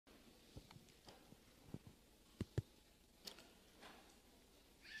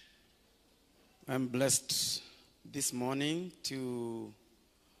I'm blessed this morning to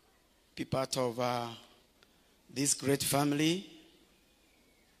be part of this great family,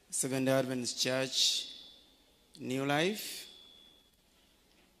 Seventh-day Adventist Church, Newlife.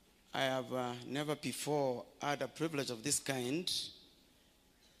 I have never before had a privilege of this kind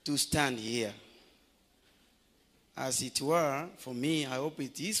to stand here. As it were, for me, I hope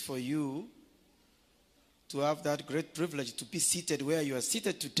it is for you to have that great privilege to be seated where you are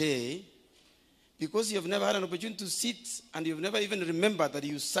seated today, because you have never had an opportunity to sit and you've never even remembered that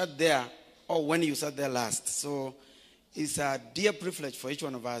you sat there or when you sat there last. So it's a dear privilege for each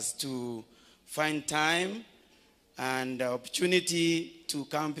one of us to find time and opportunity to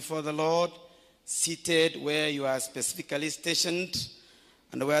come before the Lord, seated where you are specifically stationed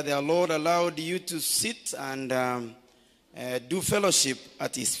and where the Lord allowed you to sit and do fellowship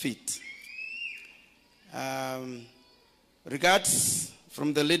at His feet. Regards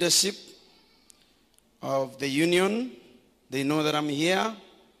from the leadership of the union. They know that I'm here,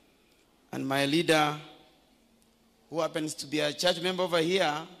 and my leader, who happens to be a church member over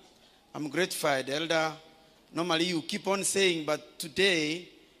here, I'm gratified. Elder, normally you keep on saying, but today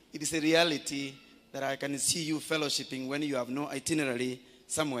it is a reality that I can see you fellowshipping when you have no itinerary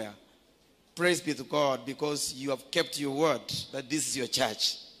somewhere. Praise be to God, because you have kept your word that this is your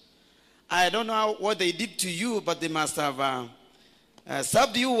church. I don't know what they did to you, but they must have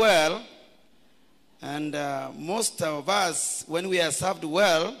served you well. And most of us, when we are served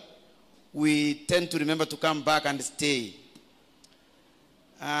well, we tend to remember to come back and stay.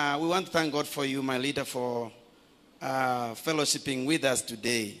 We want to thank God for you, my leader, for fellowshipping with us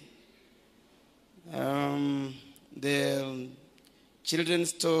today. The children's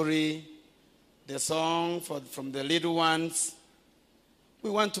story, the song from the little ones.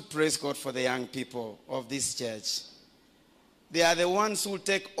 We want to praise God for the young people of this church. They are the ones who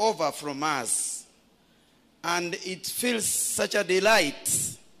take over from us. And it feels such a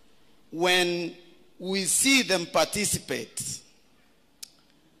delight when we see them participate.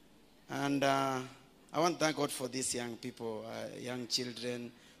 And I want to thank God for these young people, young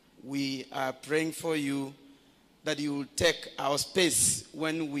children. We are praying for you that you will take our space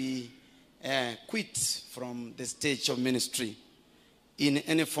when we quit from the stage of ministry in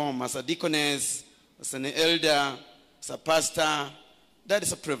any form, as a deaconess, as an elder, as a pastor. That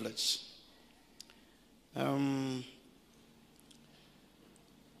is a privilege. I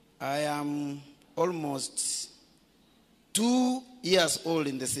am almost 2 years old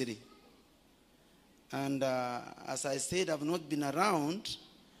in the city. And as I said, I've not been around,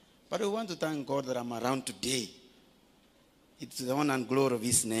 but I want to thank God that I'm around today. It's the honor and glory of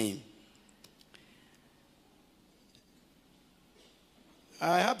His name.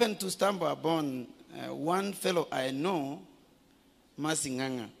 I happened to stumble upon one fellow I know,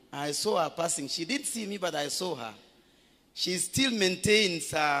 Ngong. I saw her passing. She didn't see me, but I saw her. She still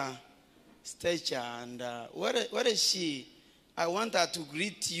maintains her stature. And where is she? I want her to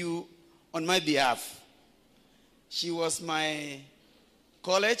greet you on my behalf. She was my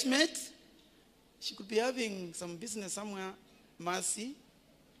college mate. She could be having some business somewhere. Mercy,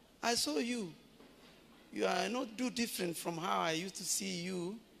 I saw you. You are not too different from how I used to see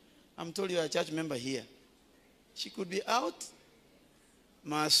you. I'm told you are a church member here. She could be out.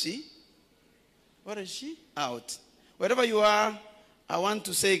 Mercy, where is she? Out. Wherever you are, I want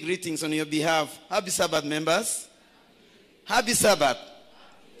to say greetings on your behalf. Happy Sabbath, members. Happy Sabbath.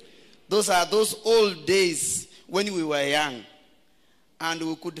 Those are those old days when we were young and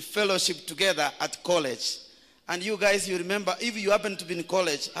we could fellowship together at college. And you guys, you remember, if you happen to be in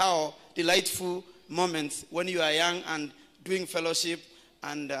college, how delightful moments when you are young and doing fellowship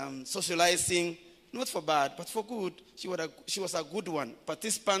and socializing. Not for bad, but for good. She was a good one.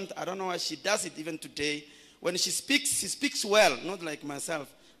 Participant, I don't know why she does it even today. When she speaks well, not like myself.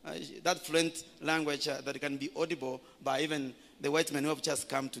 That fluent language that can be audible by even the white men who have just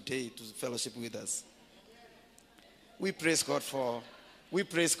come today to fellowship with us. We praise God for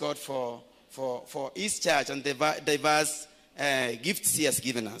His church and the diverse gifts He has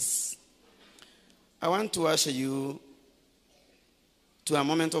given us. I want to usher you to a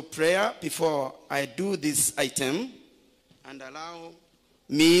moment of prayer before I do this item, and allow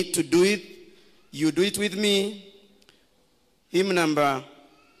me to do it. You do it with me. Hymn number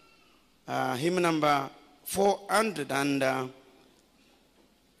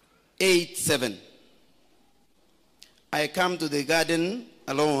 487. I come to the garden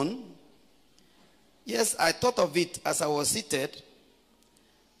alone. Yes, I thought of it as I was seated,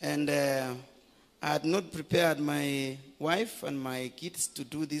 and I had not prepared my wife and my kids to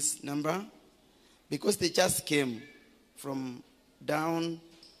do this number because they just came from down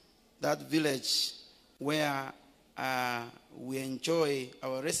that village where we enjoy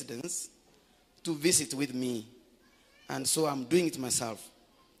our residence to visit with me. And so I'm doing it myself.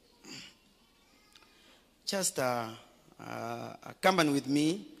 Just accompany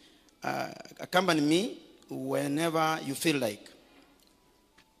me whenever you feel like.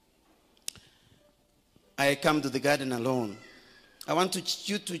 I come to the garden alone. I want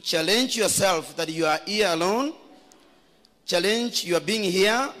you to challenge yourself that you are here alone. Challenge your being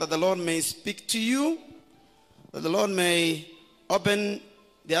here, that the Lord may speak to you, that the Lord may open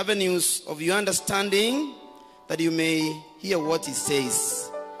the avenues of your understanding, that you may hear what he says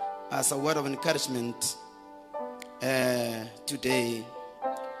as a word of encouragement today.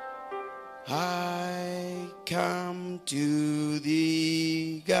 I come to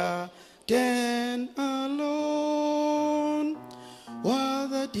the garden alone, while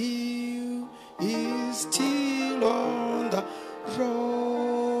the dew is still on the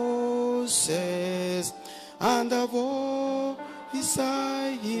roses, and the voice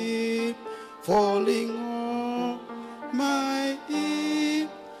I hear falling on my ear,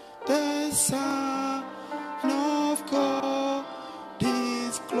 the Son of God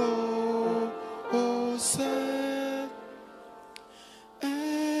is closer,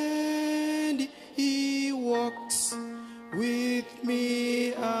 and he walks with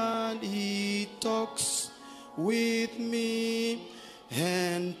me, and he talks with me,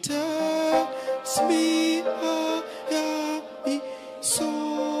 and tells me I am his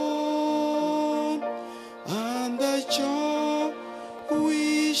son, and the joy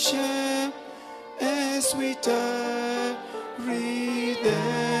we share as we tarry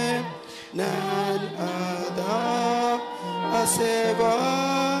there, none other has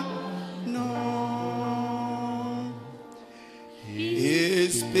ever known. He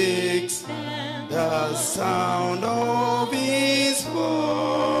speaks, the sound of his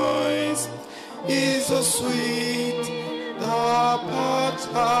voice is so sweet, the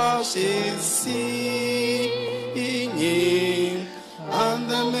partash is singing, and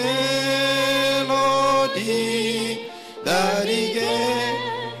the melody that he gave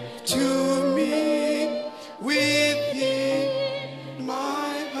to me, within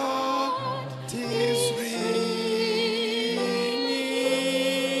my heart is ringing.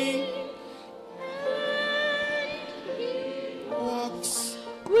 Walks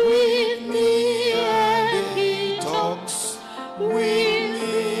with me, and he talks with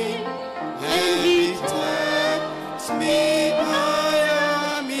me, and he tells me I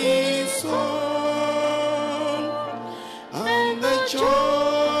am his son, and the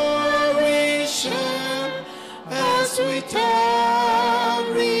joy we share as we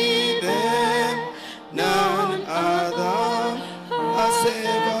tarry there, none other has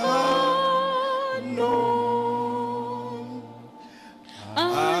ever known.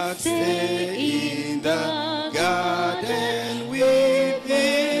 I'd stay in the garden with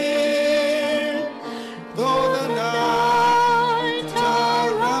him, though the night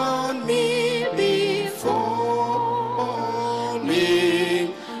around me be falling,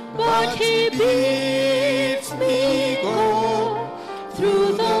 but he bids me go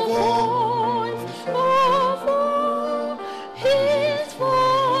through the voice of all. His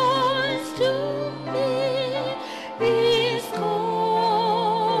voice to me is calling,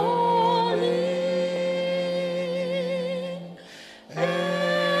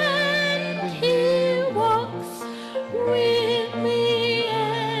 and he walks with me,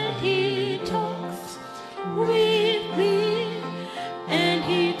 and he talks with me, and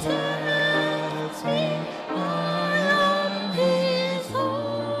he tells me I am his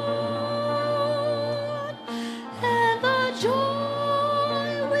son, and the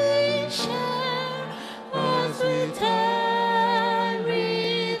joy we share as we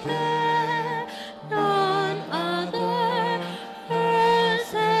tarry there, none other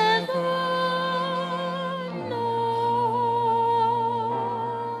has ever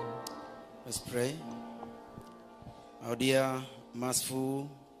known. Let's pray. Our dear, merciful,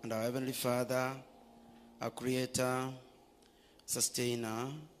 and our Heavenly Father, our Creator, Sustainer,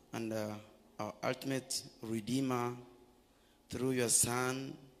 and our ultimate Redeemer, through your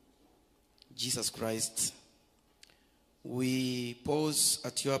Son, Jesus Christ, we pause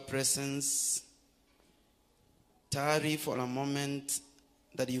at your presence, tarry for a moment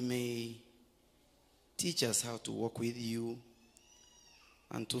that you may teach us how to walk with you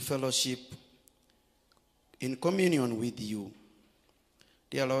and to fellowship in communion with you.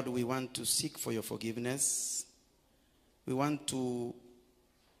 Dear Lord, we want to seek for your forgiveness. We want to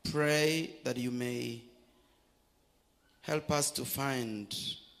pray that you may help us to find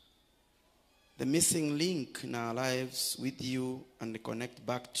the missing link in our lives with you and connect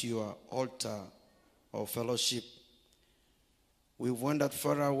back to your altar of fellowship. We've wandered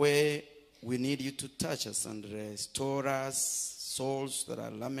far away. We need you to touch us and restore us, souls that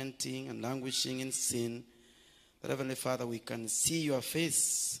are lamenting and languishing in sin. That, Heavenly Father, we can see your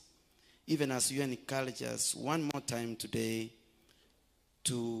face, even as you encourage us one more time today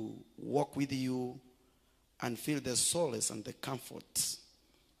to walk with you and feel the solace and the comfort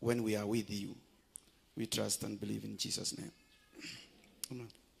when we are with you. We trust and believe in Jesus' name. Amen.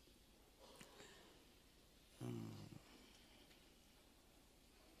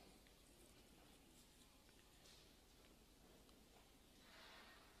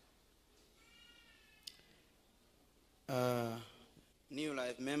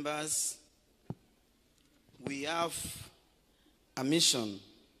 Newlife members, we have a mission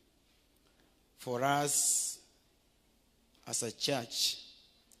for us as a church.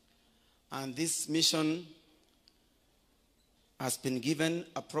 And this mission has been given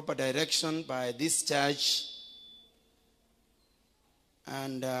a proper direction by this church.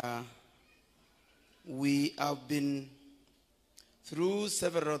 And we have been through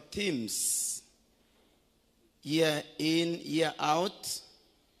several themes, year in, year out,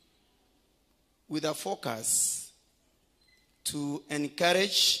 with a focus to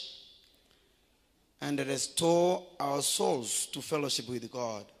encourage and restore our souls to fellowship with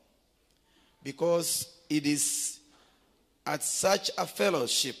God. Because it is at such a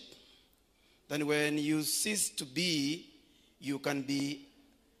fellowship that when you cease to be, you can be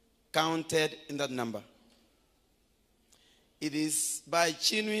counted in that number. It is by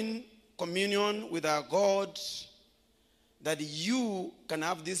genuine communion with our God that you can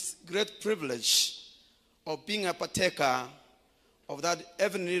have this great privilege of being a partaker of that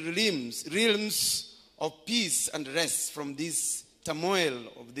heavenly realms of peace and rest from this turmoil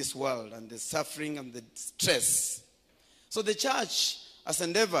of this world and the suffering and the stress. So the church has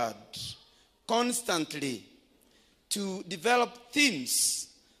endeavored constantly to develop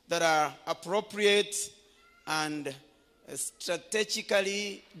themes that are appropriate and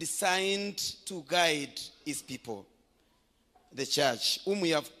strategically designed to guide his people, the church, whom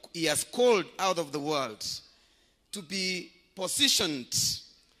he has called out of the world to be positioned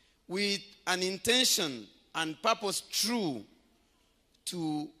with an intention and purpose true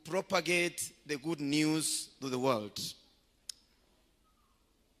to propagate the good news to the world.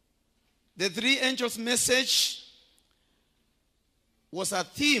 The three angels' message was a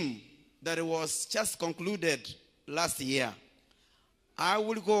theme that was just concluded last year. I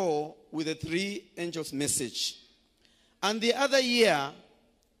will go with the three angels' message. And the other year,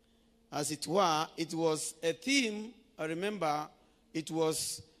 as it were, it was a theme, I remember, it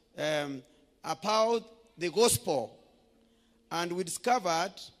was about the gospel. And we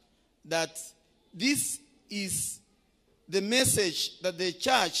discovered that this is the message that the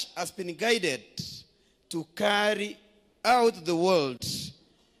church has been guided to carry out the world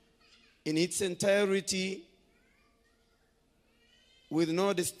in its entirety, with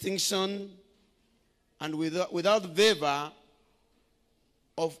no distinction and without favor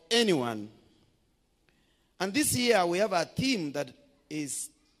of anyone. And this year we have a theme that is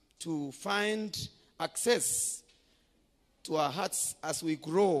to find access to our hearts as we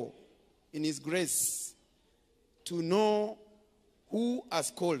grow in His grace, to know who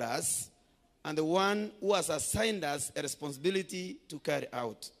has called us and the one who has assigned us a responsibility to carry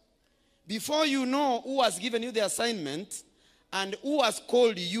out. Before you know who has given you the assignment and who has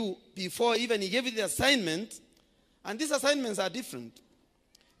called you before even He gave you the assignment, and these assignments are different.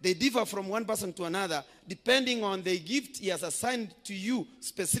 They differ from one person to another depending on the gift He has assigned to you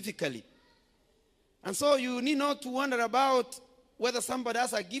specifically. And so you need not to wonder about whether somebody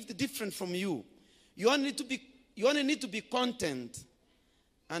has a gift different from you. You only need to be content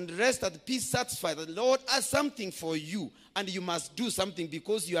and rest at peace, satisfied that the Lord has something for you, and you must do something,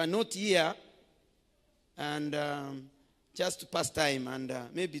 because you are not here and just to pass time and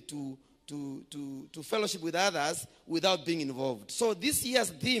maybe to fellowship with others without being involved. So this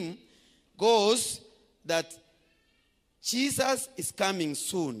year's theme goes that Jesus is coming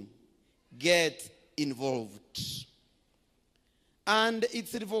soon. Get involved. And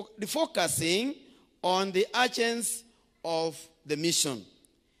it's refocusing on the urgency of the mission.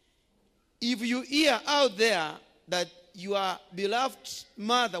 If you hear out there that your beloved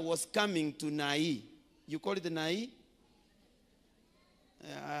mother was coming to Nai, you call it the Nai?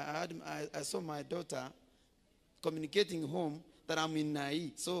 I saw my daughter communicating home that I'm in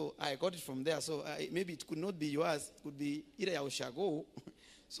Nai, so I got it from there. So maybe it could not be yours, it could be either Oshago.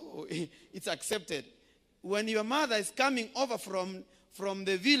 So it's accepted. When your mother is coming over from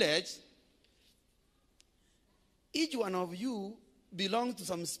the village, Each one of you belongs to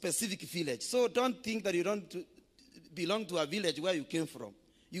some specific village. So don't think that you don't belong to a village where you came from.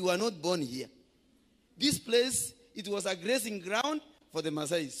 You were not born here. This place, it was a grazing ground for the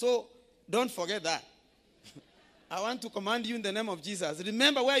Maasai. So don't forget that. I want to command you in the name of Jesus.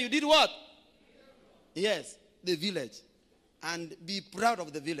 Remember where you did what? Yes, the village. And be proud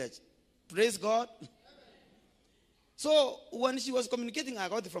of the village. Praise God. So when she was communicating, I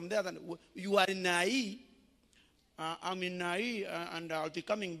got it from there that you are in Nai. I'm in Nai and I'll be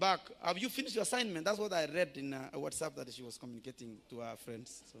coming back. Have you finished your assignment? That's what I read in a WhatsApp that she was communicating to her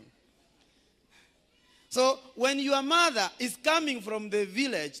friends. So when your mother is coming from the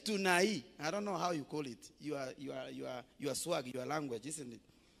village to Nai, I don't know how you call it. Your swag, your language, isn't it?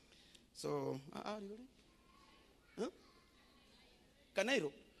 So, huh?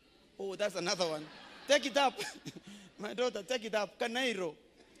 Kanairo. Oh, that's another one. Take it up. My daughter, take it up. Kanairo.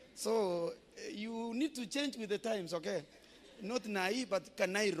 So, you need to change with the times, okay? Not Nai, but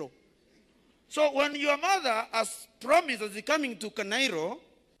Kanairo. So, when your mother has promised that she's coming to Kanairo,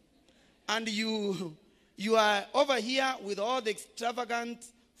 and you are over here with all the extravagant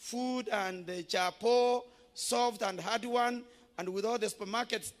food and the chapo, soft and hard one, and with all the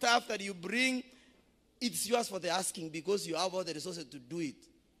supermarket stuff that you bring, it's yours for the asking because you have all the resources to do it.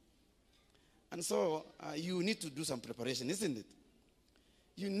 And so you need to do some preparation, isn't it?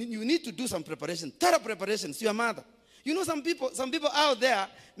 You need to do some preparation, thorough preparations to your mother. You know, some people out there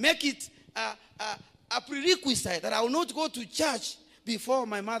make it a prerequisite that I will not go to church before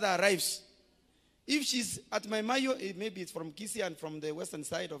my mother arrives. If she's at my mayo, maybe it's from Kisii and from the western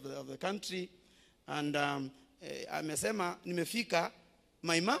side of the country, and amesema nimefika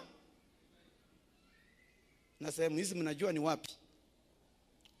maima, nasema hizi mnajua ni wapi.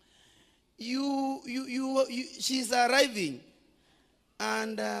 She's arriving,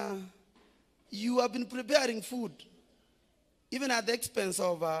 and you have been preparing food, even at the expense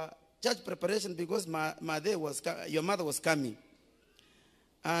of church preparation, because your mother was coming.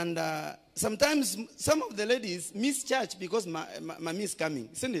 And sometimes some of the ladies miss church because mommy is coming,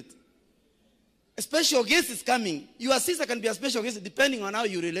 isn't it? A special guest is coming. Your sister can be a special guest depending on how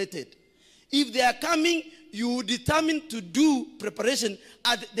you related. If they are coming, you determine to do preparation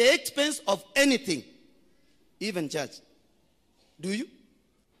at the expense of anything, even church. Do you?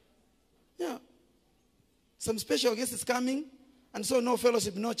 Yeah. Some special guest is coming, and so no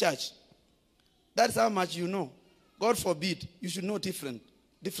fellowship, no church. That's how much you know. God forbid, you should know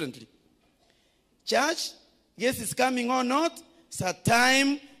differently. Church, guest is coming or not, it's a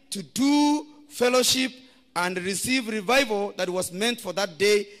time to do fellowship and receive revival that was meant for that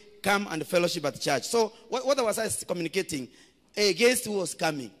day. Come and fellowship at church. So what was I communicating? A guest who was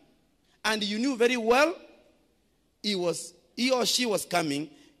coming, and you knew very well he or she was coming.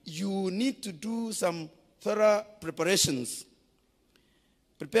 You need to do some thorough preparations.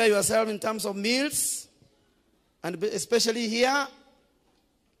 Prepare yourself in terms of meals, and especially here,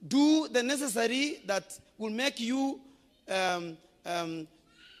 do the necessary that will make you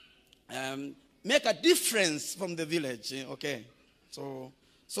make a difference from the village. Okay,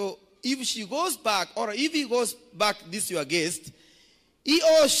 so if she goes back, or if he goes back, this your guest, he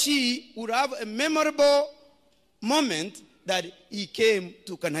or she would have a memorable moment that he came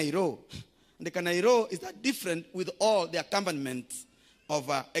to Kanairo. The Kanairo is that different with all the accompaniment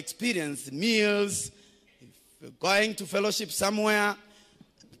of experience, meals, going to fellowship somewhere.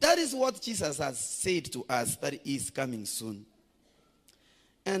 That is what Jesus has said to us, that he is coming soon.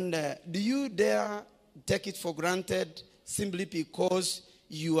 And do you dare take it for granted simply because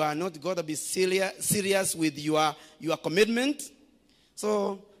you are not going to be serious with your commitment?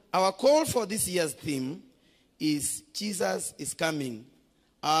 So our call for this year's theme is Jesus is coming.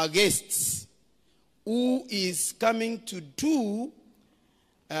 Our guests, who is coming to do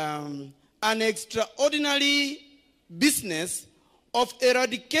an extraordinary business of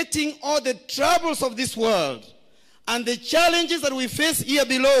eradicating all the troubles of this world and the challenges that we face here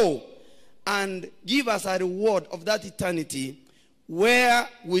below, and give us a reward of that eternity where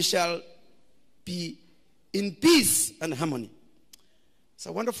we shall be in peace and harmony. So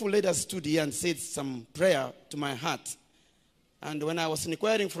a wonderful lady stood here and said some prayer to my heart. And when I was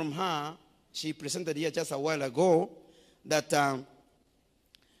inquiring from her, she presented here just a while ago that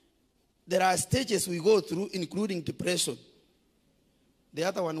there are stages we go through, including depression. The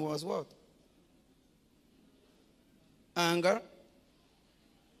other one was what? Anger.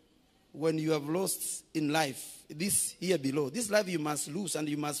 When you have lost in life, this here below, this life you must lose and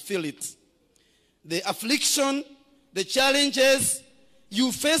you must feel it. The affliction, the challenges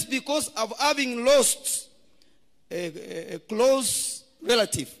you face because of having lost a close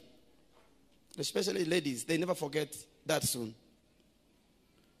relative. especially ladies, they never forget that soon.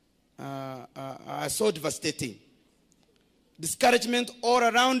 Are so devastating. Discouragement all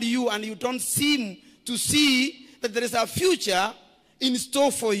around you, and you don't seem to see that there is a future in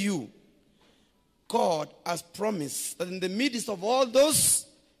store for you. God has promised that in the midst of all those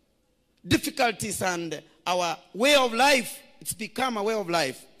difficulties and our way of life, it's become a way of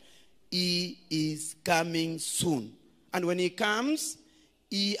life, He is coming soon. And when He comes,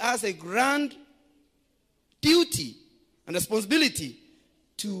 He has a grand duty and responsibility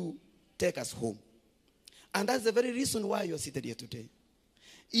to take us home. And that's the very reason why you are seated here today.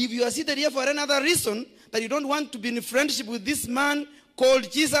 If you are seated here for another reason, that you don't want to be in friendship with this man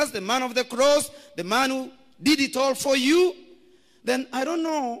called Jesus, the man of the cross, the man who did it all for you, then I don't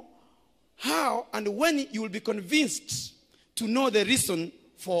know how and when you will be convinced to know the reason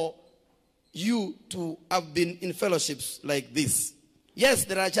for you to have been in fellowships like this. Yes,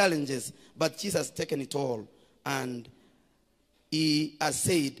 there are challenges, but Jesus has taken it all, and He has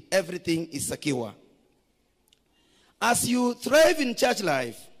said everything is secure. As you thrive in church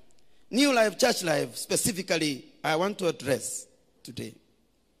life, New Life church life specifically, I want to address today.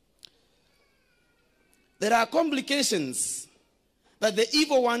 There are complications that the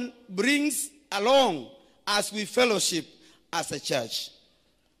evil one brings along as we fellowship as a church.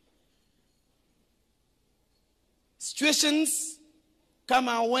 Situations come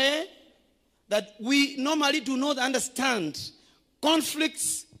our way that we normally do not understand.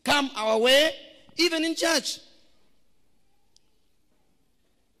 Conflicts come our way, even in church.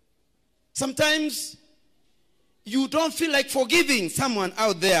 Sometimes you don't feel like forgiving someone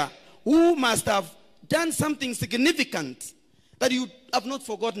out there who must have done something significant that you have not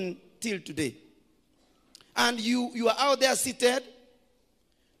forgotten till today. And you are out there seated,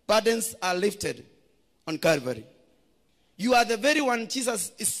 burdens are lifted on Calvary. You are the very one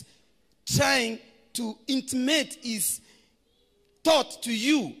Jesus is trying to intimate His thought to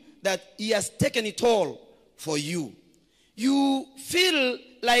you, that He has taken it all for you. You feel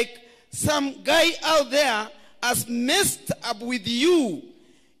like some guy out there has messed up with you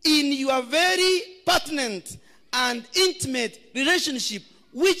in your very pertinent and intimate relationship,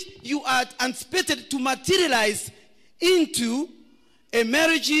 which you are anticipated to materialize into a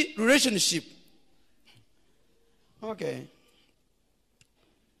marriage relationship. Okay.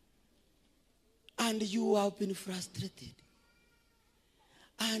 And you have been frustrated.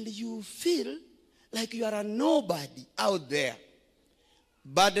 And you feel like you are a nobody out there.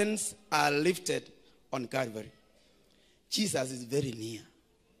 Burdens are lifted on Calvary. Jesus is very near.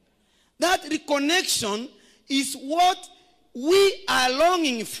 That reconnection is what we are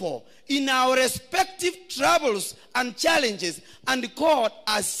longing for in our respective troubles and challenges. And God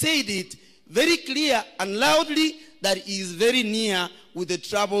has said it very clear and loudly that He is very near with the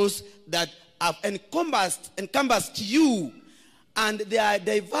troubles that have encompassed you. And there are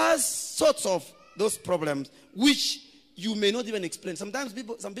diverse sorts of those problems which you may not even explain. Sometimes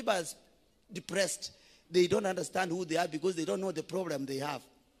some people are depressed. They don't understand who they are because they don't know the problem they have.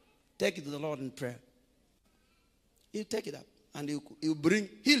 Take it to the Lord in prayer. He'll take it up and he'll bring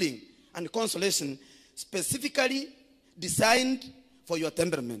healing and consolation specifically designed for your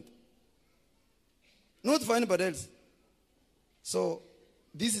temperament. Not for anybody else. So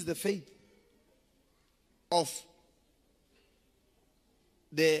this is the faith of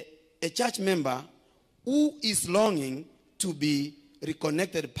a church member who is longing to be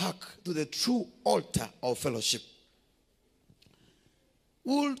reconnected back to the true altar of fellowship.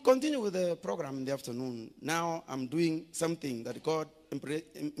 We'll continue with the program in the afternoon. Now I'm doing something that God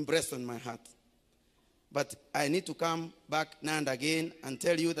impressed on my heart. But I need to come back now and again and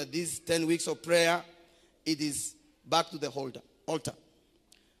tell you that these 10 weeks of prayer, it is back to the altar.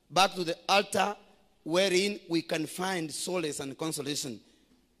 Back to the altar wherein we can find solace and consolation.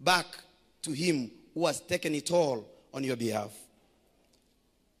 Back to Him who has taken it all on your behalf.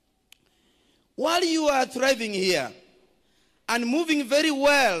 While you are thriving here and moving very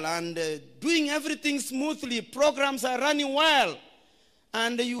well and doing everything smoothly, programs are running well,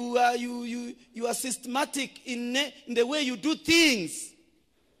 and you are systematic in the way you do things,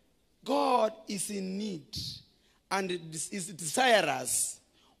 God is in need and is desirous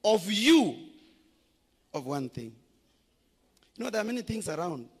of you of one thing. You know, there are many things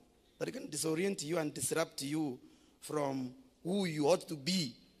around that can disorient you and disrupt you from who you ought to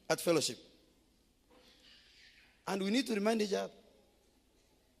be at fellowship. And we need to remind each other.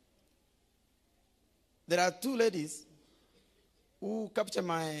 There are two ladies who capture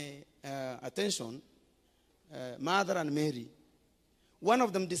my attention, Martha and Mary. One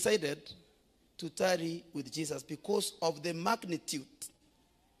of them decided to tarry with Jesus because of the magnitude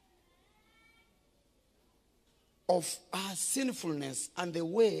of her sinfulness and the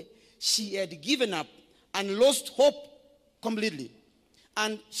way she had given up and lost hope completely.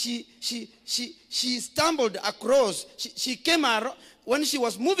 And she stumbled across, she came when she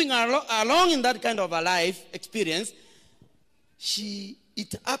was moving along in that kind of a life experience,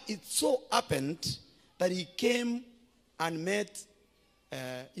 it so happened that he came and met,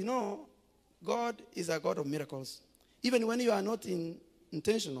 God is a God of miracles. Even when you are not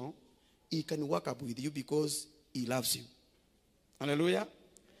intentional, he can work up with you because he loves you. Hallelujah.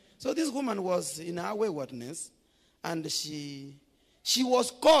 So this woman was in her waywardness, and she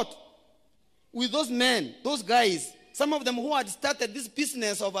was caught with those men, those guys, some of them who had started this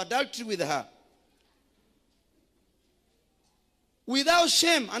business of adultery with her. Without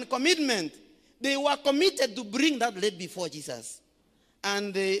shame and commitment, they were committed to bring that lady before Jesus.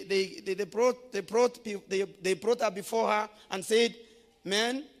 And they brought her before her and said,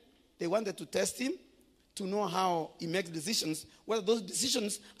 man, they wanted to test him to know how he makes decisions, whether those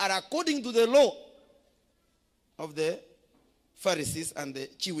decisions are according to the law of the Pharisees and the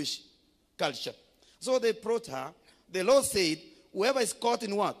Jewish culture. So they brought her. The law said, whoever is caught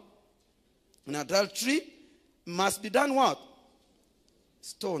in what? In adultery must be done what?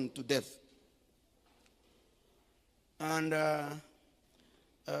 Stoned to death. And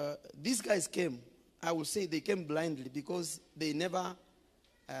these guys came. I will say they came blindly because they never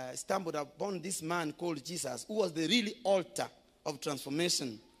stumbled upon this man called Jesus, who was the really altar of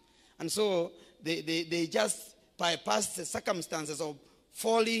transformation. And so they just bypassed the circumstances of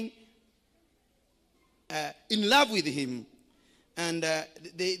falling in love with him. And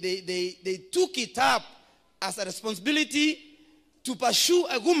they took it up as a responsibility to pursue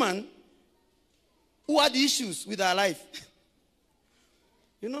a woman who had issues with her life.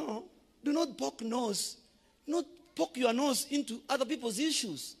 Do not poke your nose into other people's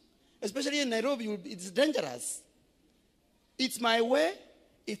issues. Especially in Nairobi, it's dangerous. It's my way,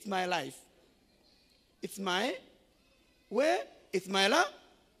 it's my life. It's my way, it's my life.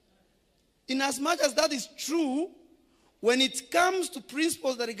 In as much as that is true, when it comes to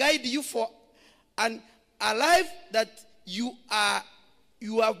principles that guide you for a life that you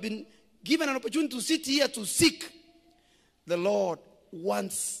have been given an opportunity to sit here to seek, the Lord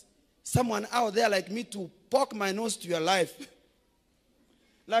wants someone out there like me to poke my nose to your life.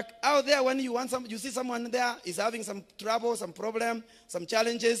 Like out there, when you see someone there is having some trouble, some problem, some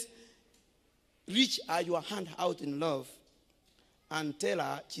challenges, reach your hand out in love and tell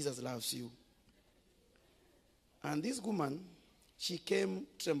her Jesus loves you. And this woman, she came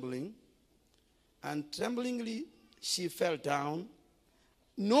trembling, and tremblingly she fell down,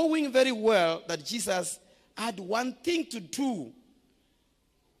 knowing very well that Jesus had one thing to do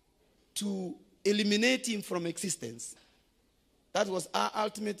to eliminate him from existence. That was her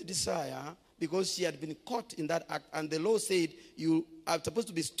ultimate desire, because she had been caught in that act, and the law said you are supposed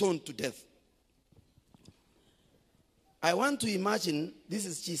to be stoned to death. I want to imagine this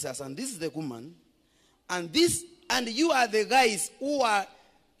is Jesus and this is the woman, and you are the guys who are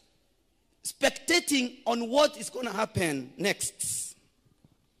spectating on what is going to happen next.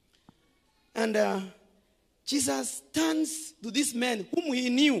 And Jesus turns to this man whom he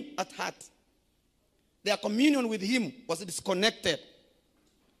knew at heart. Their communion with him was disconnected.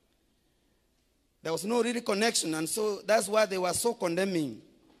 There was no real connection, and so that's why they were so condemning.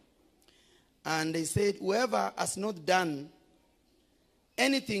 And they said, whoever has not done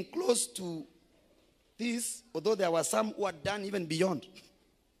anything close to this, although there were some who had done even beyond.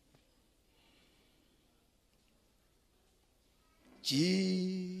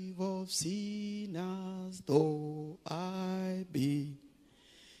 Chief of sinners though I be,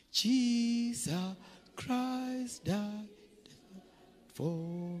 Jesus Christ died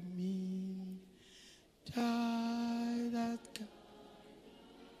for me. Died that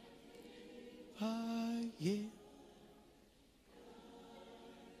yeah.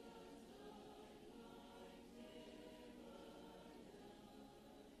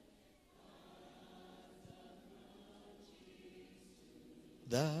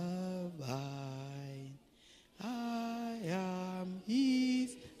 The vine, I am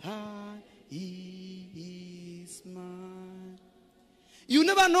his, and he is mine. You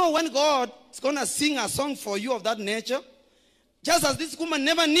never know when God is going to sing a song for you of that nature. Just as this woman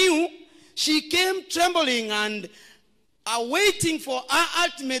never knew, she came trembling and awaiting for her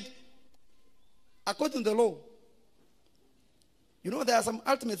ultimate according to the law. There are some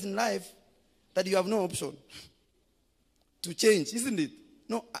ultimates in life that you have no option to change, isn't it?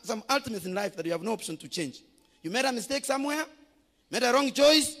 No, some ultimates in life that you have no option to change. You made a mistake somewhere, made a wrong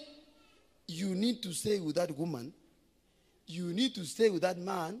choice, you need to stay with that woman. You need to stay with that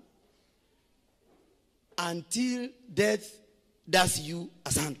man until death does you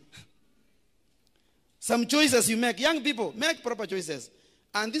asunder. Some choices you make. Young people, make proper choices.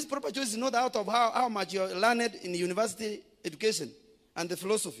 And this proper choice is not out of how much you learned in university education and the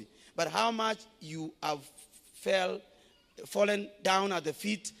philosophy, but how much you have fallen down at the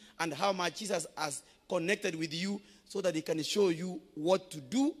feet, and how much Jesus has connected with you so that he can show you what to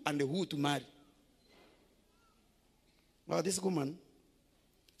do and who to marry. Well, this woman,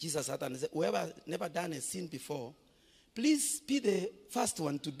 Jesus had and said, whoever never done a sin before, please be the first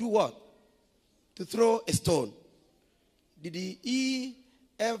one to do what? To throw a stone. Did he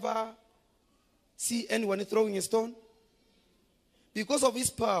ever see anyone throwing a stone? Because of his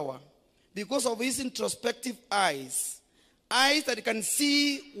power, because of his introspective eyes that can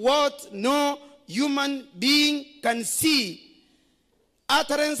see what no human being can see,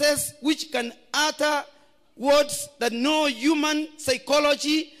 utterances which can utter words that no human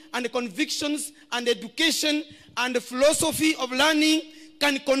psychology and convictions and education and the philosophy of learning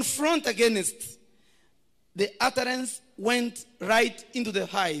can confront against. The utterance went right into the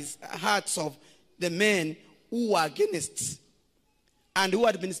hearts of the men who were against and who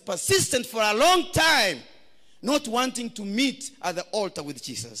had been persistent for a long time, not wanting to meet at the altar with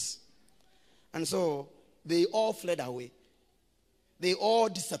Jesus. And so they all fled away. They all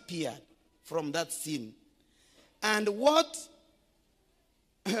disappeared from that scene. And what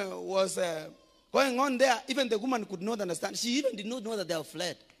was going on there, even the woman could not understand. She even did not know that they have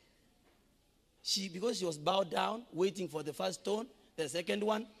fled. Because she was bowed down, waiting for the first stone, the second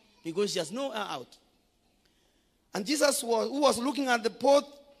one, because she has no out. And Jesus, who was looking at the both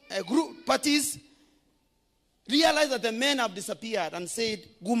group parties, realized that the men have disappeared and said,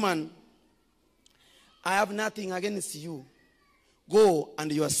 woman, I have nothing against you. Go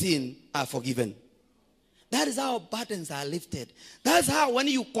and your sin are forgiven. That is how burdens are lifted. That's how when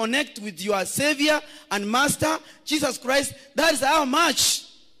you connect with your Savior and Master, Jesus Christ, that is how much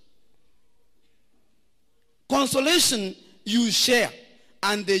consolation you share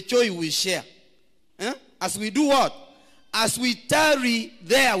and the joy we share. As we do what? As we tarry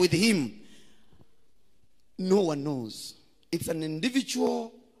there with him. No one knows. It's an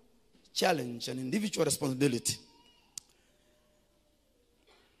individual challenge, an individual responsibility.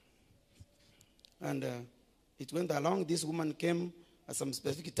 And it went along. This woman came at some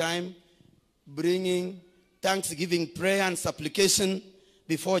specific time, bringing thanksgiving, prayer, and supplication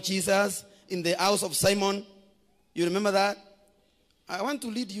before Jesus in the house of Simon. You remember that? I want to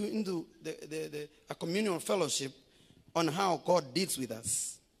lead you into a communion fellowship on how God deals with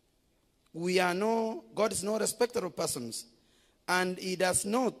us. God is no respecter of persons, and he does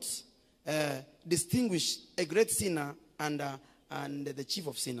not distinguish a great sinner and the chief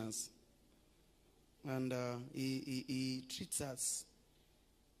of sinners. And he treats us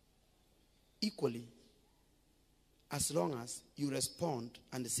equally as long as you respond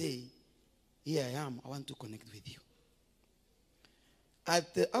and say, here I am, I want to connect with you.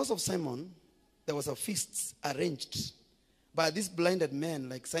 At the house of Simon, there was a feast arranged by these blinded men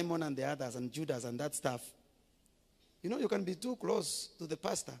like Simon and the others and Judas and that stuff. You know, you can be too close to the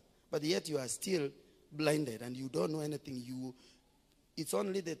pastor, but yet you are still blinded and you don't know anything. It's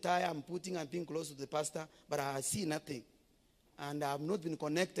only the tie I'm putting and being close to the pastor, but I see nothing. And I have not been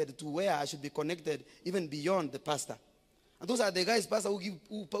connected to where I should be connected, even beyond the pastor. And those are the guys, pastor, who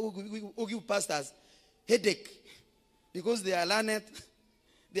give pastors headache because they are learned,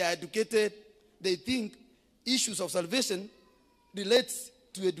 they are educated, they think issues of salvation relates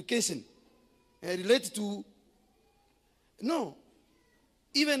to education, relates to... No.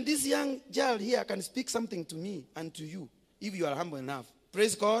 Even this young child here can speak something to me and to you if you are humble enough.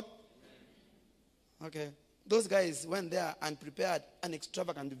 Praise God. Okay. Those guys went there and prepared an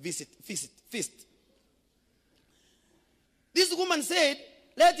extravagant feast. This woman said,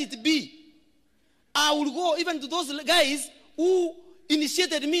 let it be. I will go even to those guys who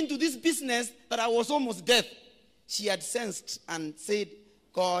initiated me into this business that I was almost dead. She had sensed and said,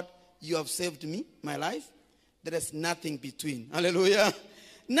 God, you have saved me, my life. There is nothing between. Hallelujah.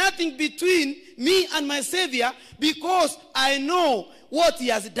 Nothing between me and my Savior, because I know what he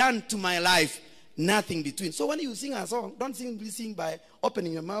has done to my life. Nothing between. So when you sing a song, don't simply sing by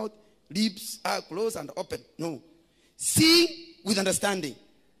opening your mouth, lips are closed and open. No. Sing with understanding.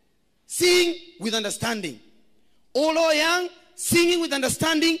 Sing with understanding. Old or young, singing with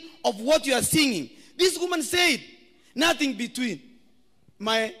understanding of what you are singing. This woman said, nothing between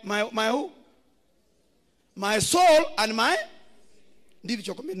my who? My soul and my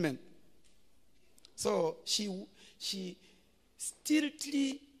individual commitment. So she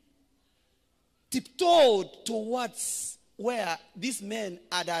stiltly tiptoed towards where these men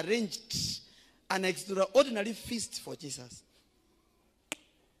had arranged an extraordinary feast for Jesus.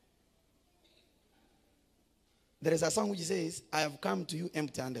 There is a song which says, I have come to you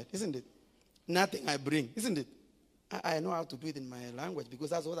empty-handed, isn't it? Nothing I bring, isn't it? I know how to do it in my language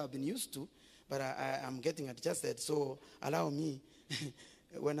because that's what I've been used to, but I'm getting adjusted, so allow me.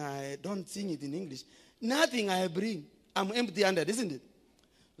 When I don't sing it in English, nothing I bring, I'm empty-handed, isn't it?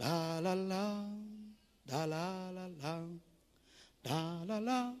 La la la, la la la la, la la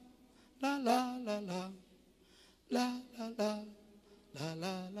la, la la la la, la la la, la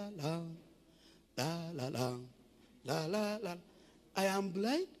la la la, la la la, la la la. I am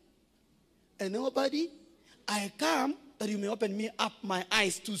blind and nobody. I come that you may open me up my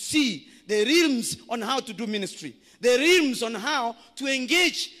eyes to see the realms on how to do ministry, the realms on how to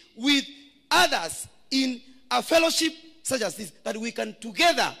engage with others in a fellowship such as this, that we can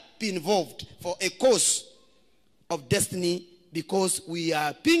together be involved for a cause of destiny because we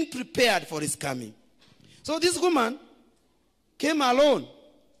are being prepared for his coming. So this woman came alone.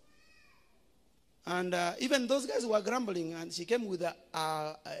 And even those guys were grumbling, and she came with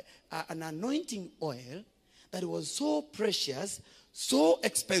an anointing oil that was so precious, so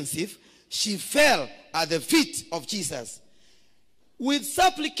expensive, she fell at the feet of Jesus. With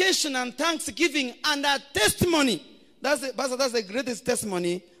supplication and thanksgiving and a testimony. That's the greatest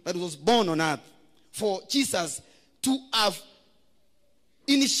testimony that was born on earth. For Jesus to have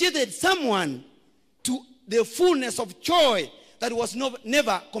initiated someone to the fullness of joy that was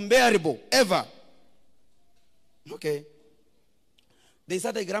never comparable, ever. Okay. They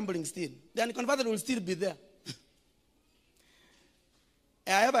started grumbling still. The unconverted will still be there.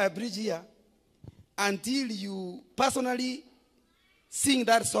 I have a bridge here. Until you personally sing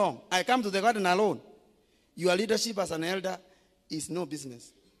that song, I come to the garden alone. Your leadership as an elder is no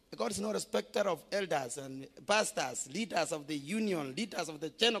business. God is no respecter of elders and pastors, leaders of the union, leaders of the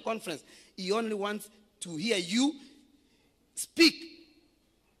general conference. He only wants to hear you speak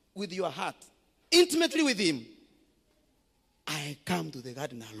with your heart, intimately with him. I come to the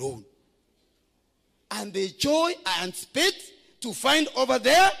garden alone. And the joy I anticipate to find over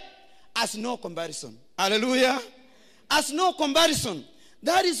there has no comparison. Hallelujah. Has no comparison.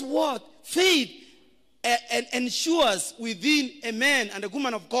 That is what faith ensures within a man and a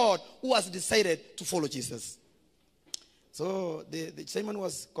woman of God who has decided to follow Jesus. So the Simon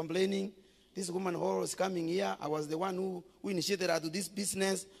was complaining. This woman who was coming here, I was the one who initiated her to this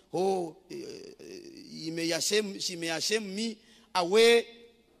business. Oh, she may ashame me away,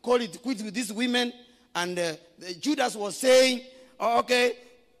 quit with these women. And Judas was saying, oh, okay,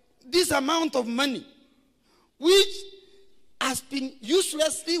 this amount of money, which has been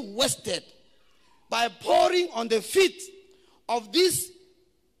uselessly wasted by pouring on the feet of this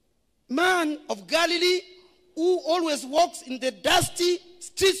man of Galilee who always walks in the dusty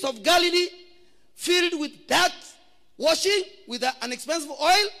streets of Galilee, filled with dirt, washing with an expensive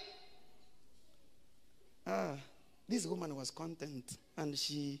oil. This woman was content, and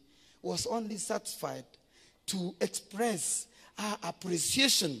she was only satisfied to express her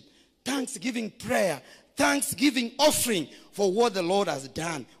appreciation, thanksgiving prayer, thanksgiving offering for what the Lord has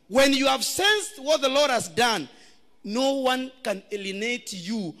done. When you have sensed what the Lord has done, no one can alienate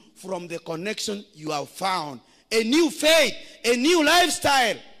you from the connection you have found. A new faith, a new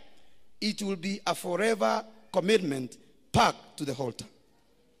lifestyle. It will be a forever commitment packed to the altar.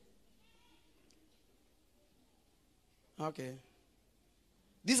 Okay.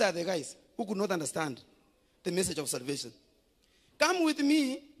 These are the guys who could not understand the message of salvation. Come with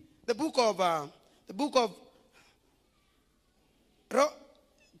me, the book of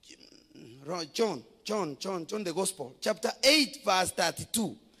John, the Gospel, chapter 8, verse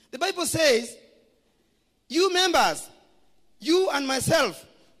 32. The Bible says, you members, you and myself,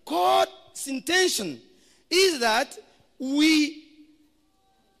 God's intention is that we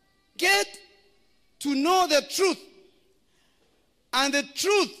get to know the truth. And the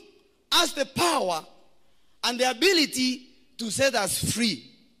truth has the power and the ability to set us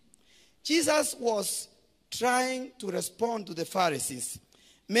free. Jesus was trying to respond to the Pharisees,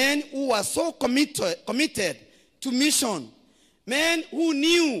 men who were so committed to mission, men who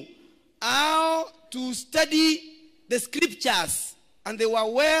knew how to study the scriptures, and they were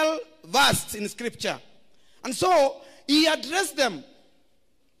well versed in scripture. And so he addressed them.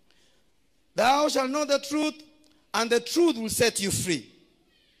 Thou shalt know the truth, and the truth will set you free.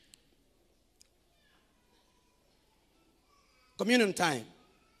 Communion time.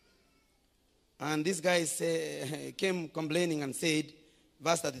 And this guy came complaining and said,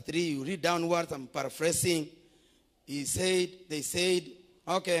 verse 33, you read downwards, I'm paraphrasing. They said,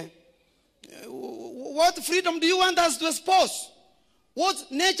 okay, what freedom do you want us to expose?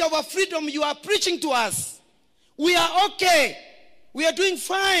 what nature of a freedom you are preaching to us. We are okay. We are doing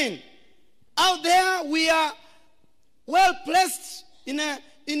fine. Out there, we are well placed in way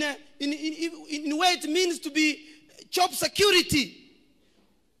it means to be job security.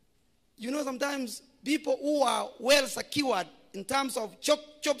 You know, sometimes people who are well secured in terms of job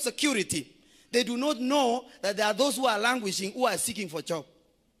security, they do not know that there are those who are languishing, who are seeking for job.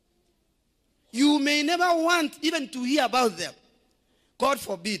 You may never want even to hear about them. God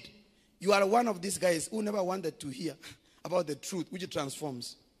forbid, you are one of these guys who never wanted to hear about the truth, which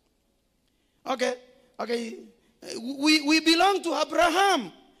transforms. Okay. We belong to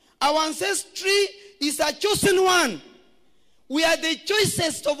Abraham. Our ancestry is a chosen one. We are the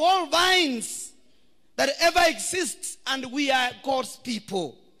choicest of all vines that ever exists, and we are God's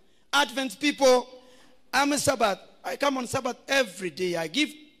people. Advent people, I'm a Sabbath. I come on Sabbath every day. I give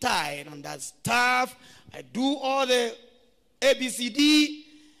tithe on that stuff. I do all the ABCD.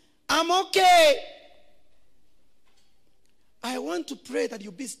 I'm okay. I want to pray that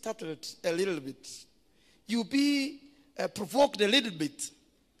you be startled a little bit. You be provoked a little bit.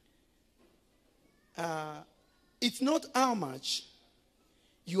 It's not how much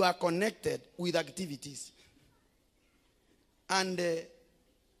you are connected with activities and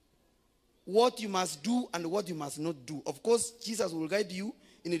what you must do and what you must not do. Of course, Jesus will guide you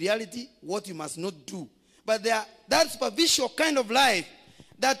in reality what you must not do. But that superficial kind of life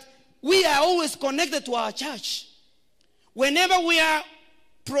that we are always connected to our church. Whenever we are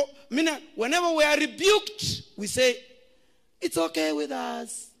rebuked, we say, it's okay with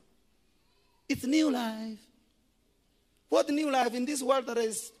us. It's new life. What new life in this world that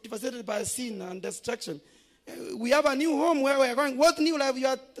is devastated by sin and destruction? We have a new home where we are going. What new life you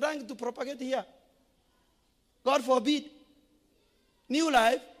are trying to propagate here? God forbid. New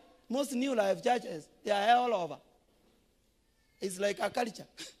life, most new life churches, they are all over. It's like a culture.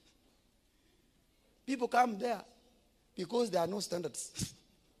 People come there because there are no standards.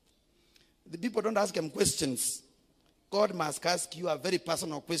 The people don't ask them questions. God must ask you a very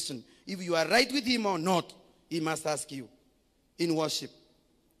personal question. If you are right with him or not, he must ask you in worship.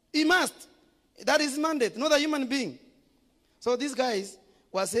 He must. That is mandate, not a human being. So these guys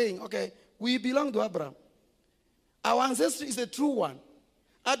were saying, okay, we belong to Abraham. Our ancestry is a true one.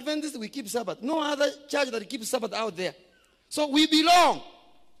 Adventists, we keep Sabbath. No other church that keeps Sabbath out there. So we belong.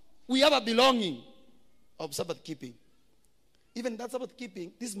 We have a belonging of Sabbath keeping. Even that Sabbath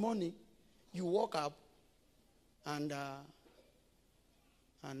keeping, this morning, you woke up and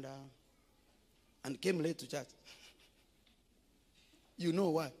came late to church. You know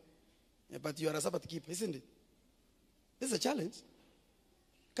why. Yeah, but you are a Sabbath keeper, isn't it? This is a challenge.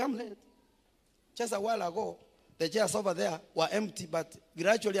 Come late. Just a while ago, the chairs over there were empty, but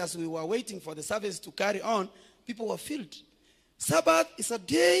gradually as we were waiting for the service to carry on, people were filled. Sabbath is a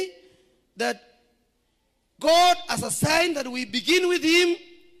day that God has assigned that we begin with him.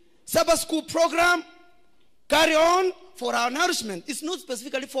 Sabbath school program, carry on for our nourishment. It's not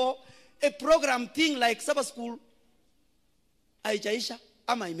specifically for a program thing like Sabbath school. Aijaisha,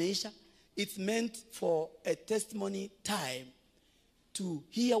 ama imeisha. It's meant for a testimony time to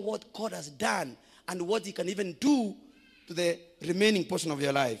hear what God has done and what he can even do to the remaining portion of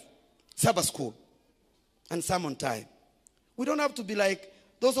your life. Sabbath school and sermon time. We don't have to be like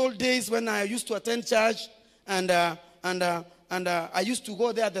those old days when I used to attend church and I used to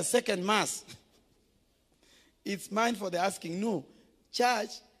go there at the second mass. It's mine for the asking. No. Church,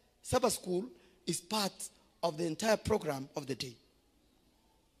 Sabbath school is part of the entire program of the day.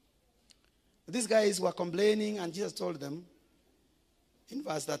 These guys were complaining and Jesus told them in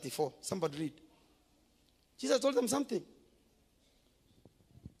verse 34. Somebody read. Jesus told them something.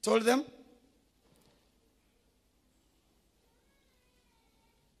 Told them.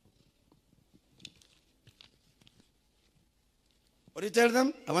 What did he tell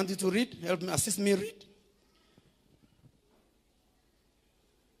them? I want you to read. Help me, assist me read.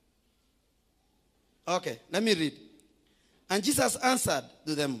 Okay, let me read. And Jesus answered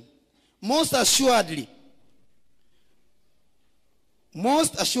to them, most assuredly,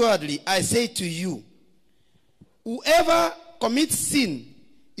 I say to you, whoever commits sin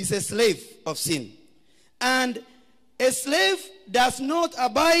is a slave of sin. And a slave does not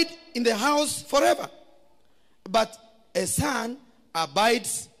abide in the house forever, but a son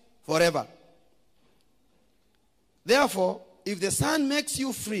abides forever. Therefore, if the Son makes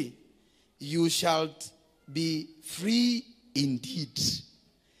you free, you shall be free indeed.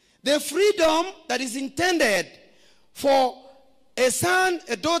 The freedom that is intended for a son,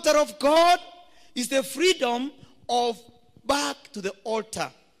 a daughter of God, is the freedom of back to the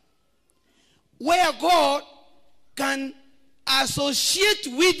altar, where God can associate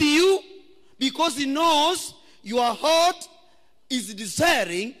with you because he knows your heart is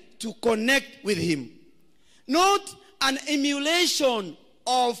desiring to connect with him. Not an emulation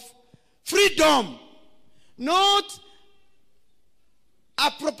of freedom. Not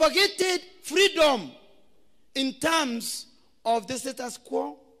a propagated freedom in terms of the status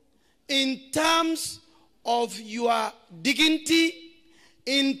quo, in terms of your dignity,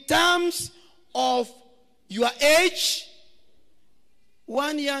 in terms of your age.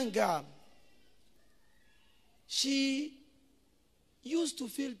 One young girl, she used to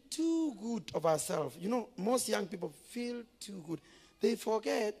feel too good of herself. You know, most young people feel too good. They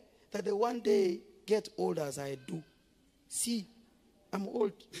forget that they one day get old as I do. See, I'm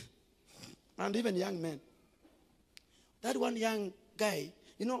old. And even young men. That one young guy,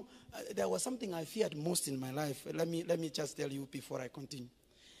 you know, there was something I feared most in my life. Let me just tell you before I continue.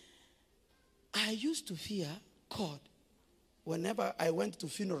 I used to fear God whenever I went to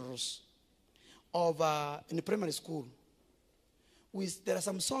funerals in the primary school. There are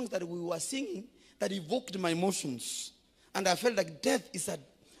some songs that we were singing that evoked my emotions. And I felt like death is a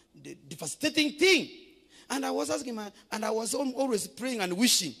devastating thing. And I was asking and I was always praying and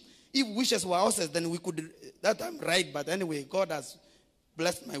wishing. If wishes were ours, then we could, that I'm right. But anyway, God has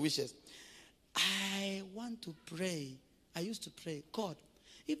blessed my wishes. I want to pray. I used to pray, God,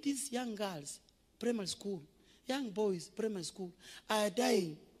 if these young girls, primary school, young boys, primary school, are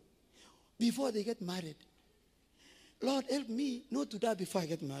dying before they get married, Lord, help me not to die before I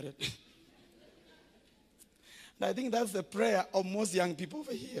get married. And I think that's the prayer of most young people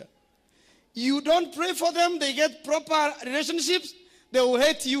over here. You don't pray for them, they get proper relationships, they will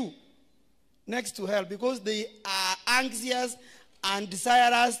hate you next to hell because they are anxious and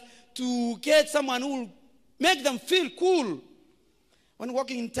desirous to get someone who will make them feel cool. When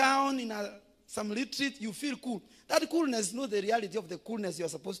walking in town, in some retreat, you feel cool. That coolness is not the reality of the coolness you are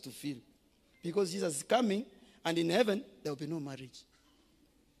supposed to feel. Because Jesus is coming, and in heaven, there will be no marriage.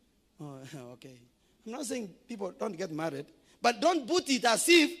 Oh, okay. I'm not saying people don't get married, but don't put it as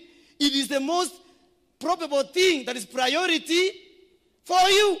if it is the most probable thing that is priority for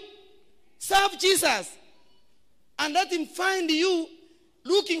you. Serve Jesus. And let him find you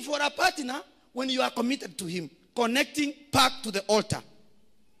looking for a partner when you are committed to him. Connecting back to the altar.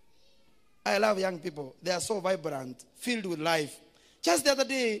 I love young people. They are so vibrant, filled with life. Just the other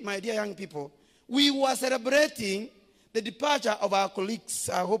day, my dear young people, we were celebrating the departure of our colleagues.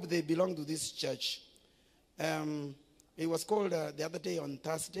 I hope they belong to this church. It was called the other day on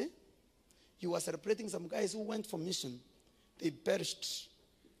Thursday. You were celebrating some guys who went for mission. They perished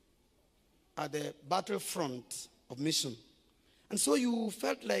at the battlefront of mission. And so you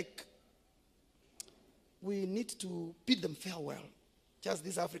felt like we need to bid them farewell. Just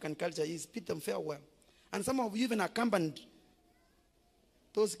this African culture is bid them farewell. And some of you even accompanied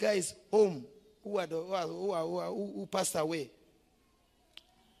those guys home who passed away.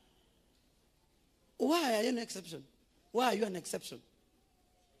 Why are you an exception? Why are you an exception?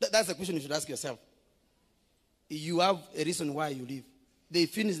 That's the question you should ask yourself. You have a reason why you live. They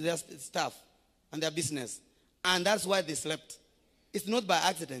finished their stuff and their business. And that's why they slept. It's not by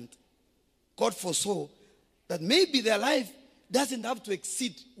accident. God foresaw that maybe their life doesn't have to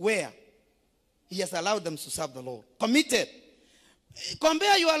exceed where he has allowed them to serve the Lord. Committed.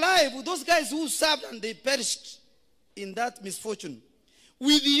 Compare your life with those guys who served and they perished in that misfortune.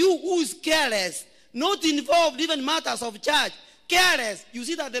 With you who is careless, not involved even in matters of church. Careless. You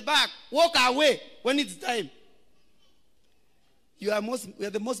sit at the back, walk away when it's time. You are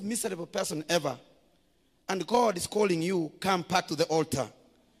the most miserable person ever. And God is calling you, come back to the altar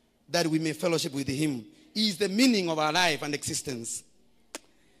that we may fellowship with him. He is the meaning of our life and existence.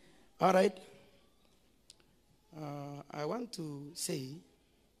 All right. I want to say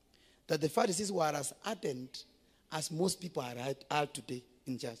that the Pharisees were as ardent as most people are today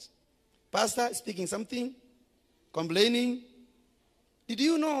in church. Pastor speaking something, complaining. Did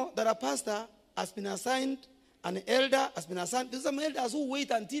you know that a pastor has been assigned, an elder has been assigned? There's some elders who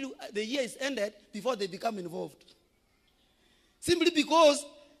wait until the year is ended before they become involved. Simply because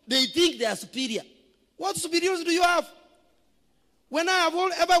they think they are superior. What superiors do you have? When I have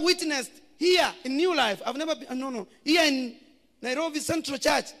ever witnessed here in Newlife, I've never been, here in Nairobi Central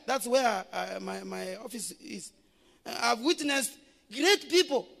Church, that's where my office is. I've witnessed great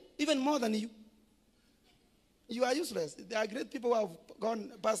people, even more than you. You are useless. There are great people who have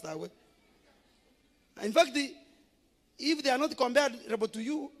gone past that way. In fact, if they are not comparable to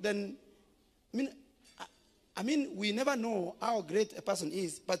you, then, I mean, we never know how great a person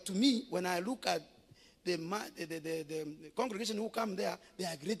is. But to me, when I look at the congregation who come there, they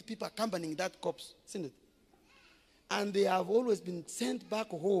are great people accompanying that corpse, isn't it? and they have always been sent back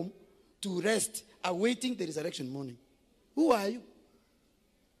home to rest, awaiting the resurrection morning. Who are you?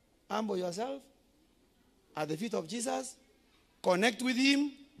 Humble yourself at the feet of Jesus. Connect with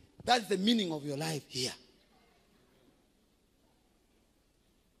him. That's the meaning of your life here.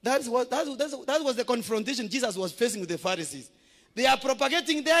 That was the confrontation Jesus was facing with the Pharisees. They are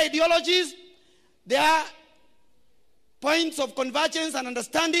propagating their ideologies, their points of convergence and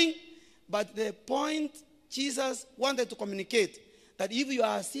understanding, but the point Jesus wanted to communicate, that if you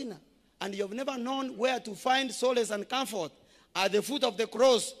are a sinner and you have never known where to find solace and comfort at the foot of the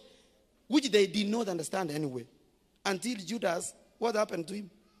cross, which they did not understand anyway, until Judas, what happened to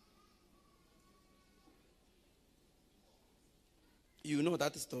him? You know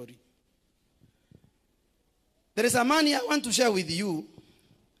that story. There is a man here I want to share with you.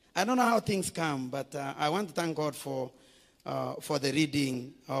 I don't know how things come, but I want to thank God for the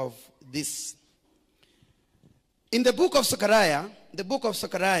reading of this. In the book of Zechariah,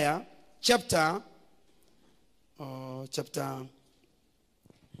 chapter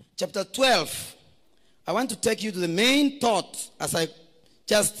 12, I want to take you to the main thought as I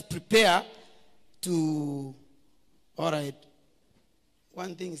just prepare to, all right,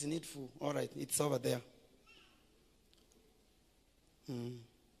 one thing is needful. All right, it's over there.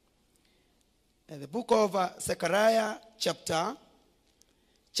 The book of Zechariah, chapter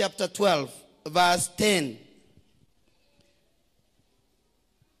 12, verse 10.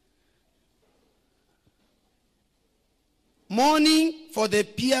 Mourning for the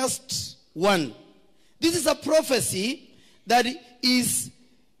pierced one. This is a prophecy that is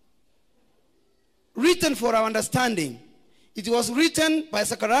written for our understanding. It was written by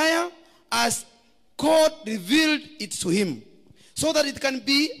Zechariah as God revealed it to him, so that it can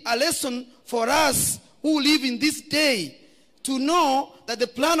be a lesson for us who live in this day to know that the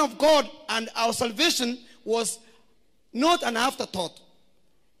plan of God and our salvation was not an afterthought.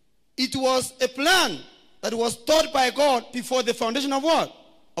 It was a plan that was thought by God before the foundation of what?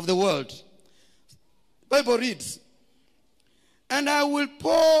 Of the world. The Bible reads, "And I will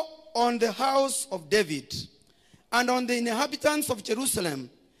pour on the house of David and on the inhabitants of Jerusalem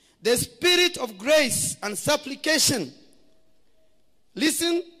the spirit of grace and supplication."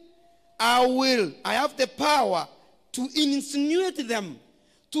 Listen, I have the power to insinuate them,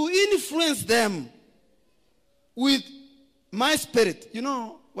 to influence them with my spirit. You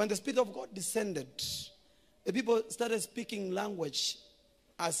know, when the Spirit of God descended, the people started speaking language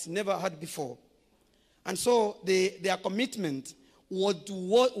as never heard before. And so their commitment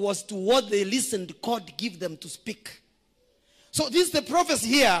was to what they listened God give them to speak. So this is the prophecy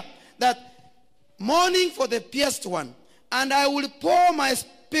here, that mourning for the pierced one, and I will pour my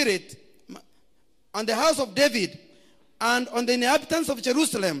spirit on the house of David and on the inhabitants of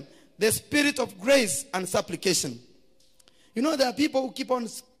Jerusalem, the spirit of grace and supplication. You know, there are people who keep on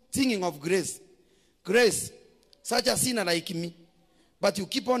singing of grace. Grace, such a sinner like me. But you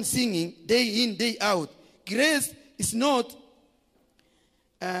keep on singing day in, day out. Grace is not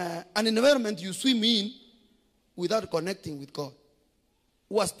an environment you swim in without connecting with God,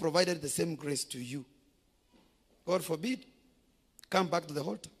 who has provided the same grace to you. God forbid, come back to the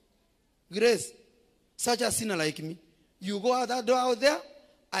altar. Grace, such a sinner like me. You go out that door out there,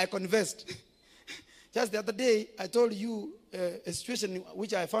 I confessed. Just the other day, I told you a situation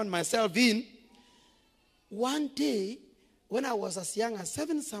which I found myself in. One day, when I was as young as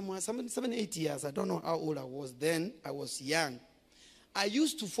 7, 8 years, I don't know how old I was then, I was young. I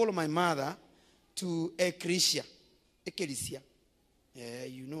used to follow my mother to Ecclesia.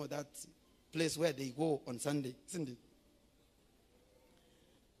 You know that place where they go on Sunday, isn't it?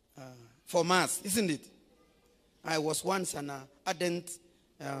 For Mass, isn't it? I was once an ardent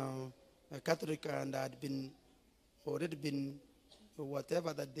Catholic, and I had already been,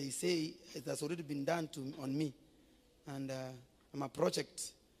 whatever that they say, it has already been done on me. And I'm a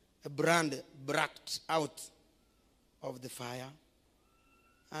project, a brand bracked out of the fire.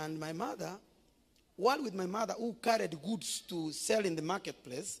 And my mother, while with my mother who carried goods to sell in the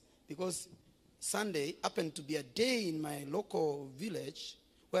marketplace, because Sunday happened to be a day in my local village,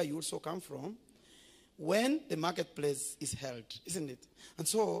 where you also come from, when the marketplace is held, isn't it? And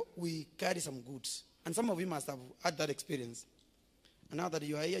so we carry some goods. And some of you must have had that experience. And now that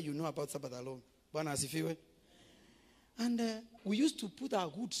you are here, you know about Sabbath alone. And we used to put our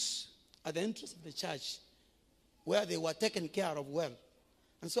goods at the entrance of the church, where they were taken care of well.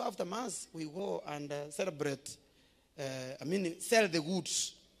 And so after Mass, we go and celebrate, sell the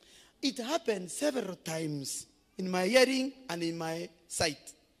goods. It happened several times in my hearing and in my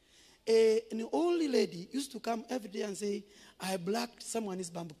sight. An old lady used to come every day and say, "I blacked someone's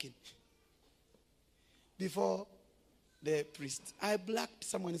bamboo cane," before the priest. I blacked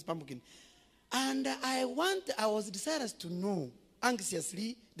someone's pumpkin. And I was desirous to know,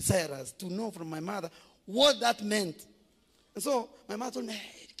 anxiously desirous to know from my mother what that meant. And so my mother told me,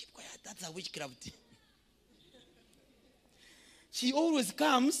 hey, keep quiet, that's a witchcraft. She always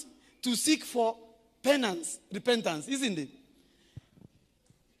comes to seek for penance, repentance, isn't it?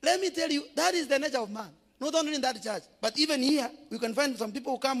 Let me tell you, that is the nature of man. Not only in that church, but even here, we can find some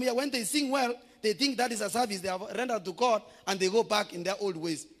people who come here, when they sing well, they think that is a service they have rendered to God, and they go back in their old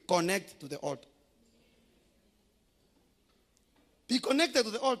ways. Connect to the altar. Be connected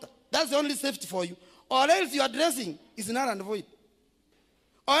to the altar. That's the only safety for you. Or else your dressing is null and void.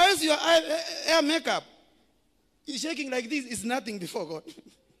 Or else your hair makeup is shaking like this is nothing before God.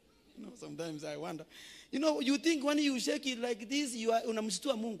 Sometimes I wonder. You think when you shake it like this, you are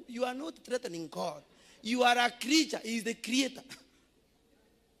unamshtua Mungu. You are not threatening God. You are a creature. He is the creator.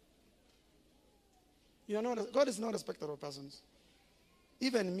 God is not a respecter of persons.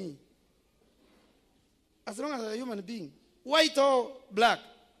 Even me. As long as I'm a human being. White or black.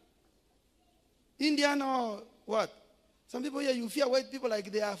 Indian or what? Some people here, you fear white people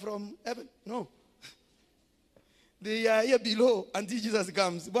like they are from heaven. No. They are here below until Jesus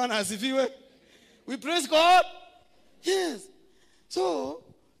comes. We praise God. Yes. So,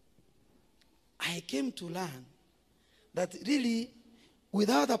 I came to learn that really,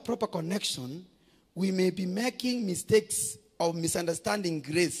 without a proper connection, we may be making mistakes of misunderstanding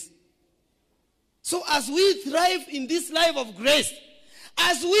grace. So as we thrive in this life of grace,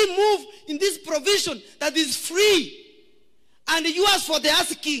 as we move in this provision that is free and yours for the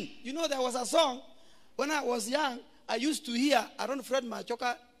asking. There was a song when I was young, I used to hear around Fred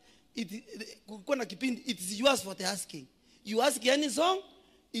Machoka, it is yours for the asking. You ask any song,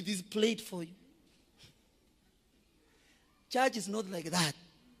 it is played for you. Church is not like that.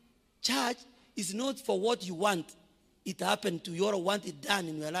 Church is not for what you want. It happened to you or want it done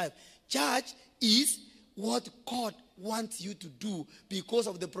in your life. Church is what God wants you to do because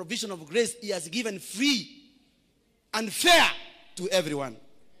of the provision of grace He has given free and fair to everyone.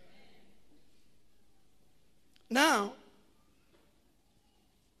 Now,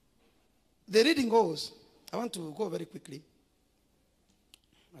 the reading goes, I want to go very quickly.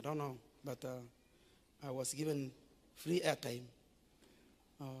 I don't know, but I was given free airtime,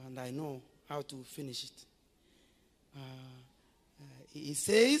 and I know how to finish it. He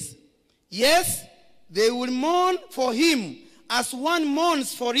says, yes, they will mourn for him as one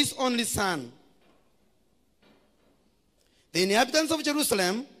mourns for his only son. The inhabitants of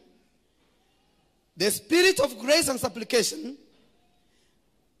Jerusalem, the spirit of grace and supplication,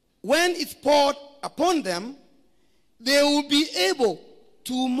 when it's poured upon them, they will be able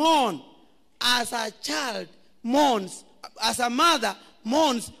to mourn as a child mourns, as a mother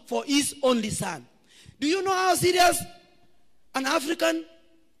mourns for his only son. Do you know how serious an African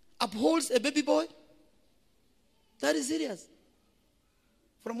upholds a baby boy? That is serious.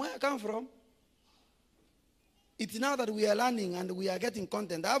 From where I come from, it's now that we are learning and we are getting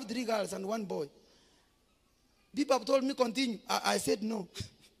content. I have 3 girls and 1 boy. People have told me continue. I said no.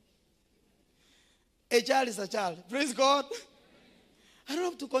 A child is a child. Praise God. I don't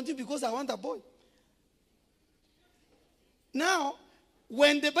have to continue because I want a boy. Now,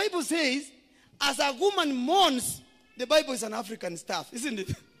 when the Bible says, as a woman mourns, the Bible is an African stuff, isn't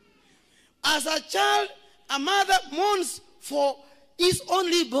it? As a child, a mother mourns for his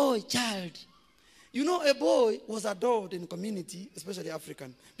only boy child. A boy was adored in the community, especially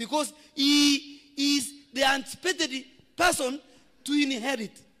African, because he is the anticipated person to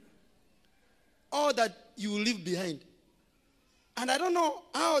inherit all that you will leave behind. And I don't know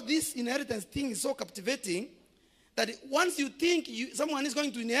how this inheritance thing is so captivating that once you think someone is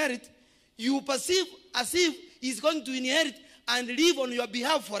going to inherit, you perceive as if he's going to inherit and live on your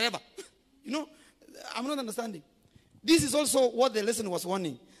behalf forever. I'm not understanding. This is also what the lesson was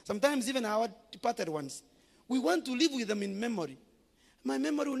warning. Sometimes even our departed ones, we want to live with them in memory. My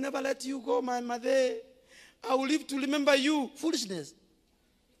memory will never let you go, my mother. I will live to remember you. Foolishness.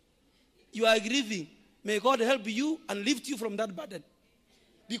 You are grieving. May God help you and lift you from that burden.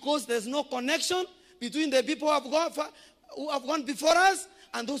 Because there's no connection between the people who have gone before us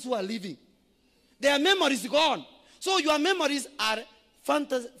and those who are living. Their memory is gone. So your memories are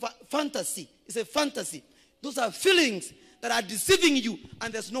fantasy. It's a fantasy. Those are feelings that are deceiving you,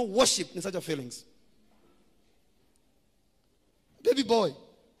 and there's no worship in such a feelings. Baby boy,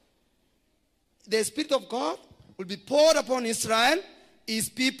 the Spirit of God will be poured upon Israel, His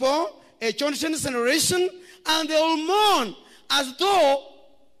people, a chosen generation, and they will mourn as though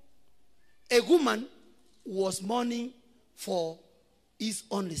a woman was mourning for his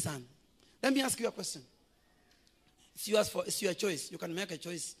only son. Let me ask you a question. It's your choice. You can make a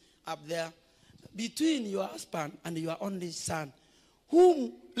choice up there between your husband and your only son.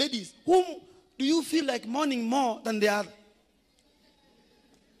 Ladies, whom do you feel like mourning more than the other?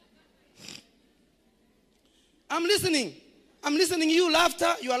 I'm listening. I'm listening. Your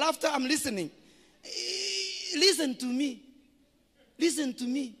laughter, I'm listening. Listen to me. Listen to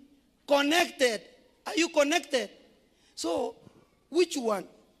me. Connected. Are you connected? So, which one?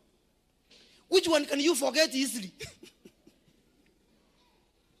 Which one can you forget easily?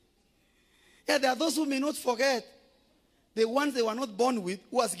 Yeah, there are those who may not forget. The ones they were not born with,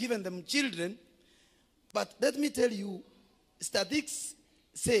 who has given them children. But let me tell you, statistics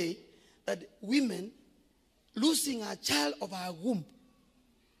say that women losing a child of her womb,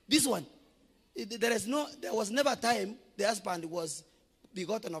 this one, there was never a time the husband was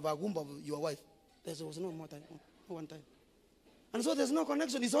begotten of a womb of your wife. There was no more time, no one time. And so there's no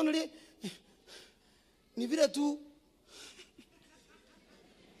connection. It's only Nivira too.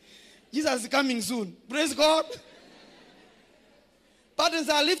 Jesus is coming soon. Praise God. Burdens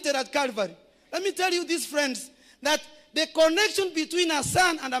are lifted at Calvary. Let me tell you this, friends, that the connection between a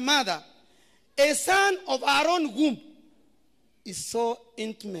son and a mother, a son of our own womb, is so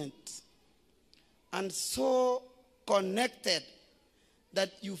intimate and so connected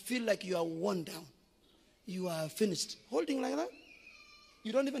that you feel like you are worn down. You are finished. Holding like that.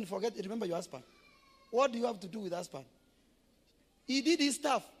 You don't even remember your husband. What do you have to do with husband? He did his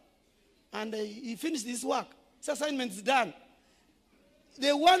stuff. And he finished his work. His assignment is done.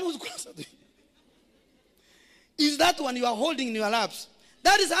 The one who's closer to you is that one you are holding in your laps.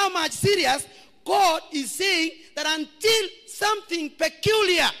 That is how much serious God is saying that until something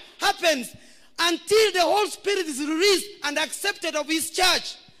peculiar happens, until the Holy Spirit is released and accepted of His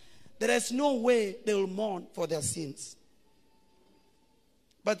church, there is no way they will mourn for their sins.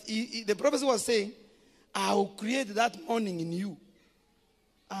 But the prophet was saying, I will create that mourning in you.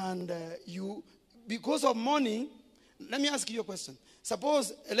 And because of mourning, let me ask you a question.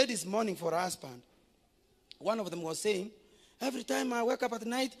 Suppose a lady is mourning for her husband. One of them was saying, every time I wake up at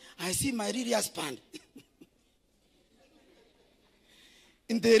night, I see my really husband.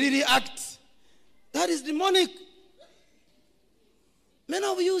 In the really act. That is demonic. Many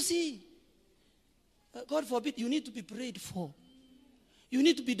of you see, God forbid, you need to be prayed for. You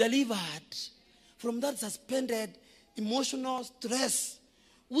need to be delivered from that suspended emotional stress,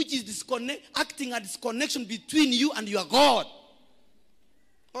 which is acting at disconnection between you and your God.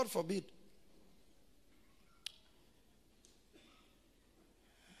 God forbid.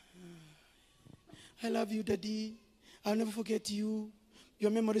 I love you, Daddy. I'll never forget you.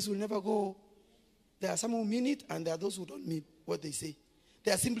 Your memories will never go. There are some who mean it, and there are those who don't mean what they say.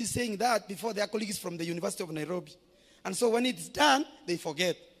 They are simply saying that before their colleagues from the University of Nairobi. And so when it's done, they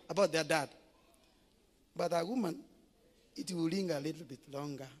forget about their dad. But a woman, it will linger a little bit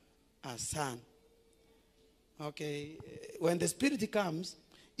longer. A son. Okay. When the Spirit comes,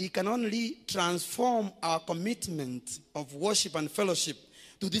 He can only transform our commitment of worship and fellowship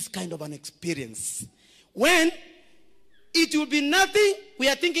to this kind of an experience. When it will be nothing we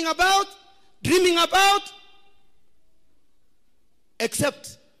are thinking about, dreaming about,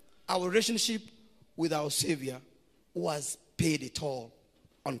 except our relationship with our Savior, who has paid it all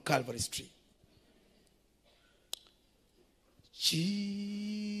on Calvary's tree. Jesus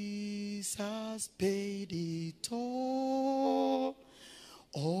paid it all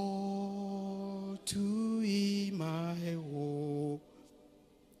to Him I owe.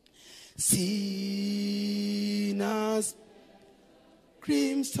 Sinners,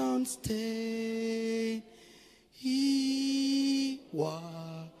 crimson stain, He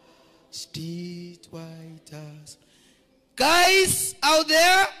washed it white as. Guys out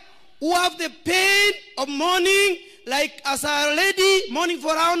there who have the pain of mourning, like as Our Lady mourning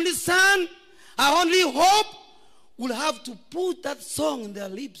for her only son, her only hope, will have to put that song in their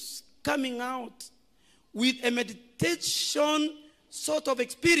lips, coming out with a meditation sort of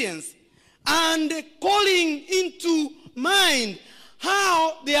experience and calling into mind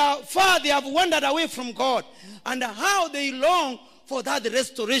how they have wandered away from God and how they long for that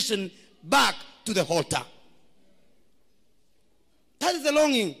restoration back to the altar. That is the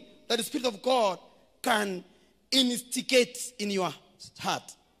longing that the Spirit of God can instigate in your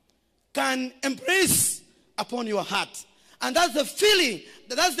heart, can embrace upon your heart. And that's the feeling,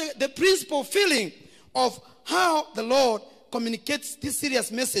 that's the principal feeling of how the Lord communicates this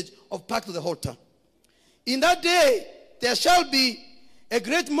serious message of back to the altar. In that day, there shall be a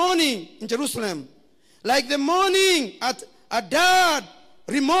great mourning in Jerusalem, like the mourning at Adad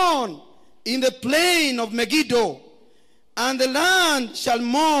Rimmon in the plain of Megiddo. And the land shall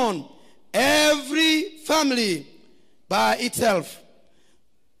mourn, every family by itself.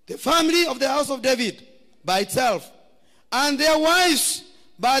 The family of the house of David by itself. And their wives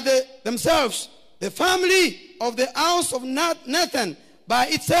by themselves. The family of the house of Nathan by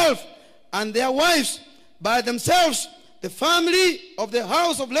itself. And their wives by themselves. The family of the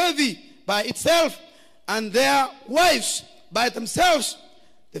house of Levi by itself. And their wives by themselves.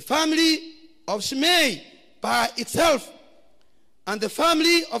 The family of Shimei by itself. And the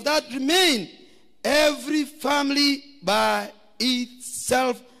family of that remain. Every family by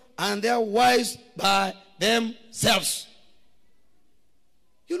itself. And their wives by themselves.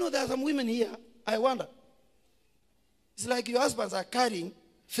 You know, there are some women here, I wonder. It's like your husbands are carrying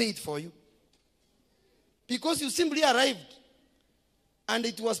faith for you. Because you simply arrived and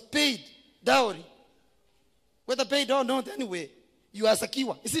it was paid, dowry. Whether paid or not, anyway, you are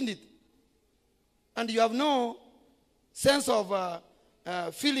secure, isn't it? And you have no sense of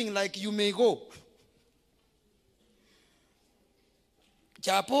feeling like you may go.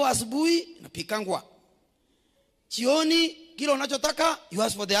 Chapo asubuhi napikangwa. Jioni kila unachotaka, you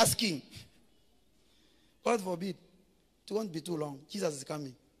ask for the asking. God forbid. It won't be too long. Jesus is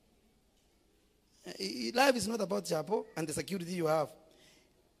coming. Life is not about chapo and the security you have.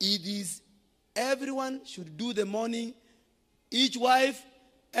 It is everyone should do the morning. Each wife,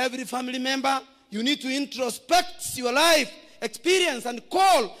 every family member, you need to introspect your life, experience and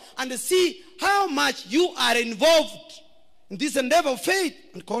call and see how much you are involved in this endeavor of faith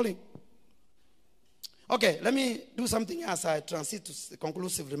and calling. Okay, let me do something as I transit to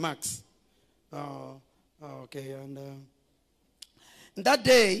conclusive remarks. Okay, and that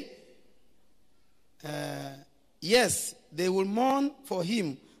day, yes, they will mourn for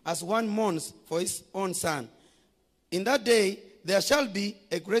him as one mourns for his own son. In that day, there shall be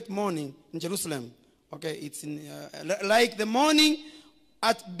a great mourning in Jerusalem. Okay, it's in, like the mourning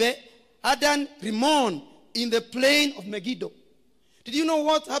at Adan Rimon in the plain of Megiddo. Did you know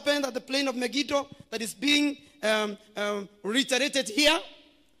what happened at the plain of Megiddo that is being reiterated here?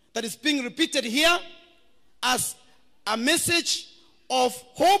 That is being repeated here as a message of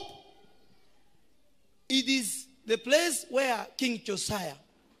hope? It is the place where King Josiah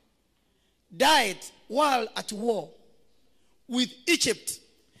died while at war with Egypt.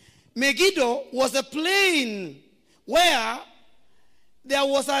 Megiddo was a plain where there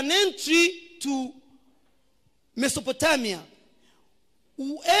was an entry to Mesopotamia.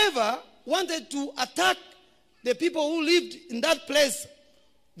 Whoever wanted to attack the people who lived in that place,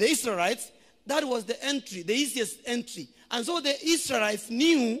 the Israelites, that was the entry, the easiest entry. And so the Israelites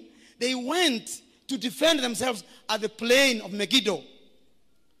knew they went to defend themselves at the plain of Megiddo.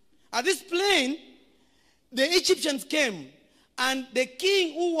 At this plain, the Egyptians came, and the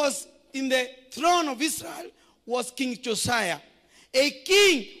king who was in the throne of Israel was King Josiah, a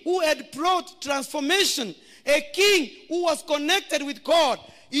king who had brought transformation, a king who was connected with God.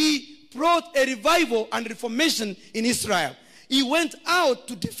 He brought a revival and reformation in Israel. He went out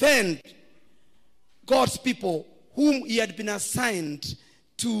to defend God's people whom he had been assigned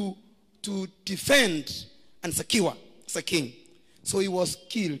to defend and secure as a king. So he was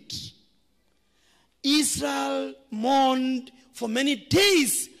killed. Israel mourned for many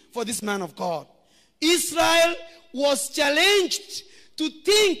days for this man of God. Israel was challenged to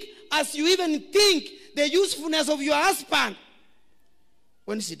think as you even think the usefulness of your husband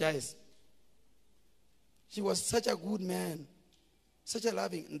when she dies. She was such a good man, such a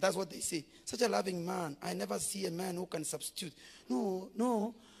loving, and that's what they say, such a loving man. I never see a man who can substitute.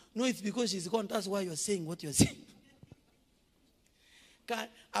 No, it's because she's gone. That's why you're saying what you're saying.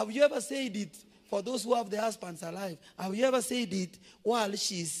 Have you ever said it for those who have their husbands alive? Have you ever said it while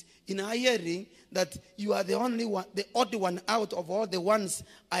she's in her hearing that you are the only one, the odd one out of all the ones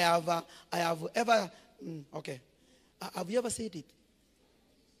I have ever? Okay. Have you ever said it?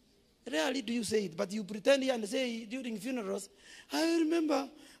 Rarely do you say it, but you pretend here and say during funerals, I remember,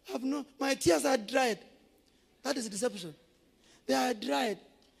 my tears are dried. That is deception. They are dried.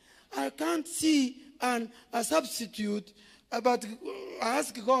 I can't see a substitute, but I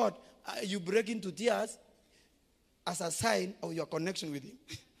ask God, you break into tears as a sign of your connection with him.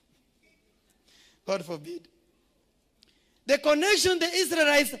 God forbid. The connection the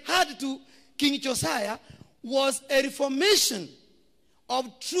Israelites had to King Josiah was a reformation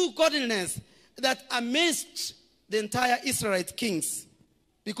of true godliness that amazed the entire Israelite kings.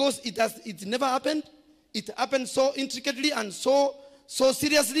 Because it never happened. It happened so intricately and so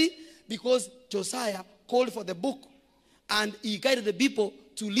seriously because Josiah called for the book and he guided the people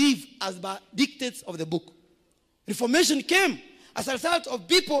to live as by dictates of the book. Reformation came as a result of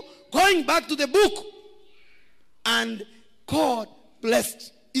people going back to the book. And God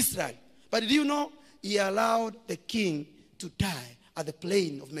blessed Israel. But did you know he allowed the king to die at the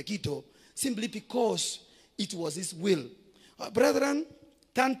plain of Megiddo simply because it was his will. Brethren,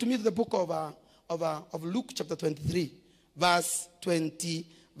 turn to me to the book of Luke chapter 23, verse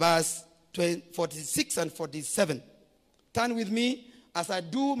 46 and 47. Turn with me as I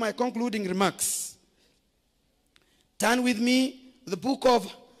do my concluding remarks. Turn with me the book of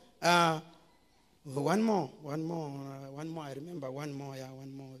one more. I remember one more.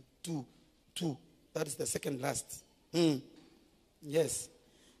 Two. That is the second last. Yes.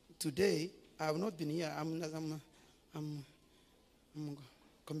 Today I have not been here. I'm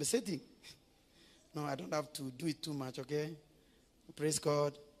compensating. No, I don't have to do it too much. Okay. Praise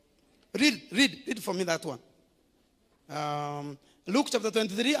God. Read for me that one. Luke chapter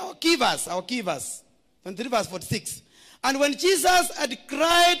 23, our key verse, 23 verse 46. And when Jesus had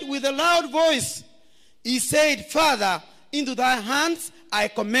cried with a loud voice, he said, Father, into thy hands I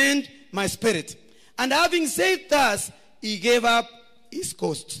commend my spirit. And having said thus, he gave up his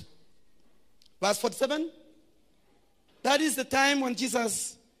ghost. Verse 47. That is the time when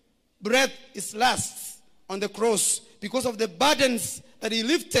Jesus breathed his last on the cross because of the burdens that he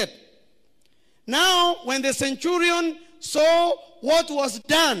lifted. Now, when the centurion saw what was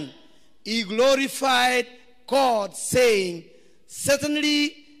done, he glorified God, saying,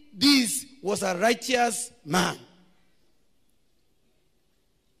 certainly this was a righteous man.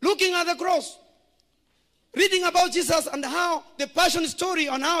 Looking at the cross, reading about Jesus and how the passion story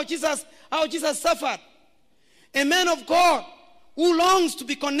on how Jesus suffered. A man of God who longs to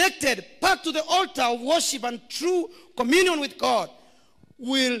be connected back to the altar of worship and true communion with God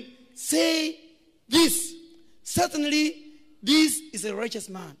will say this, certainly this is a righteous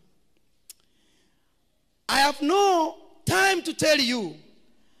man. I have no time to tell you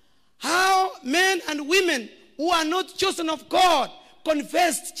how men and women who are not chosen of God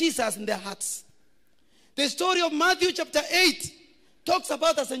confessed Jesus in their hearts. The story of Matthew chapter 8 talks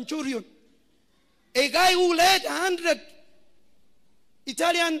about a centurion, a guy who led 100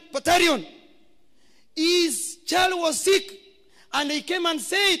 Italian battalion. His child was sick, and he came and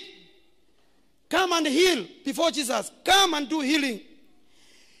said, come and heal before Jesus. Come and do healing.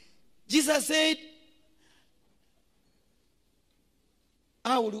 Jesus said,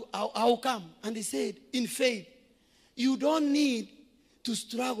 I will come. And he said, in faith, you don't need to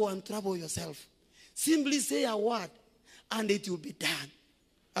struggle and trouble yourself. Simply say a word, and it will be done.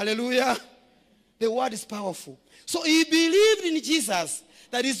 Hallelujah. The word is powerful. So he believed in Jesus,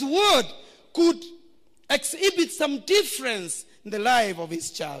 that his word could exhibit some difference in the life of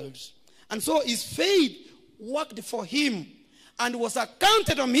his child. And so his faith worked for him and was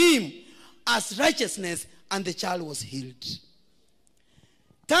accounted on him as righteousness, and the child was healed.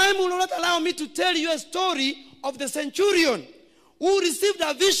 Time will not allow me to tell you a story of the centurion who received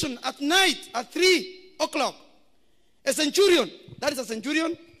a vision at night at 3 o'clock. A centurion. That is a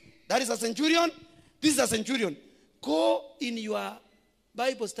centurion. That is a centurion. This is a centurion. Go in your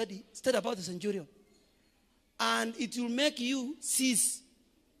Bible study about the centurion. And it will make you cease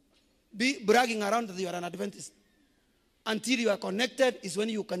be bragging around that you are an Adventist. Until you are connected is when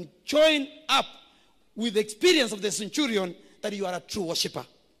you can join up with the experience of the centurion that you are a true worshiper.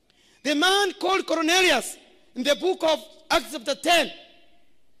 The man called Cornelius in the book of Acts chapter 10,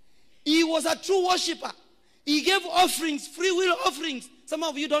 he was a true worshiper. He gave offerings, free will offerings. Some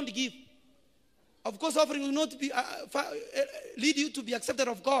of you don't give. Of course, offering will not be lead you to be accepted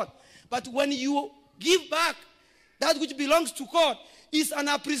of God. But when you give back that which belongs to God, is an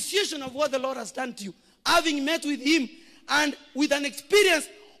appreciation of what the Lord has done to you. Having met with him and with an experience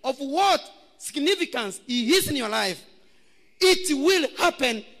of what significance he is in your life, it will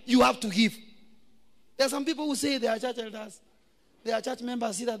happen. You have to give. There are some people who say they are church elders, they are church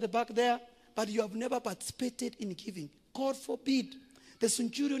members, sit at the back there, but you have never participated in giving. God forbid. The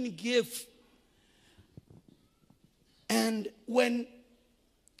centurion gave. And when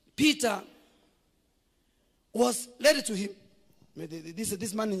Peter was led to him,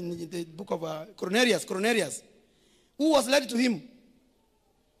 this man in the book of Cornelius, who was led to him?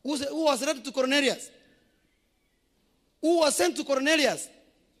 Who was led to Cornelius? Who was sent to Cornelius?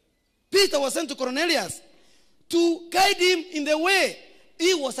 Peter was sent to Cornelius to guide him in the way.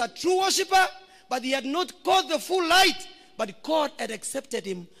 He was a true worshiper, but he had not caught the full light. But God had accepted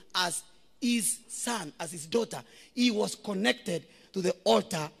him as his son, as his daughter. He was connected to the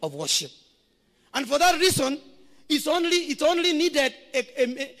altar of worship. And for that reason, it only needed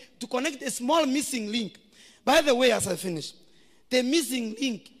to connect a small missing link. By the way, as I finish, the missing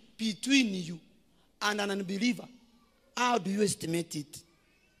link between you and an unbeliever, how do you estimate it?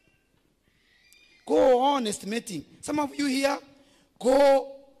 Go on estimating. Some of you here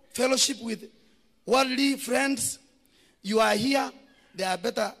go fellowship with worldly friends, you are here, they are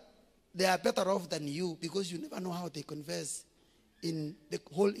better off than you, because you never know how they converse in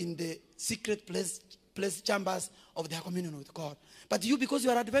the secret place chambers of their communion with God. But you, because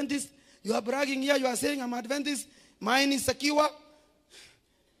you are Adventist, you are bragging here, you are saying, I'm Adventist, mine is secure.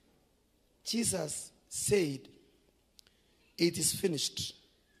 Jesus said, it is finished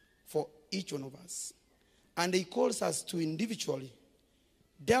for each one of us. And he calls us to individually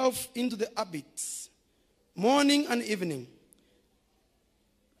delve into the habits, morning and evening.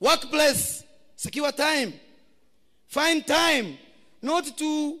 Workplace, secure time. Find time, not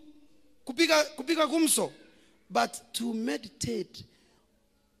to kupiga gumso, but to meditate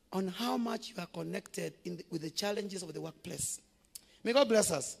on how much you are connected with the challenges of the workplace. May God bless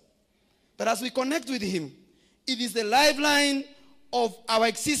us. That as we connect with him, it is the lifeline of our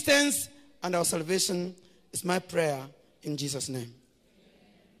existence and our salvation. Is my prayer in Jesus' name.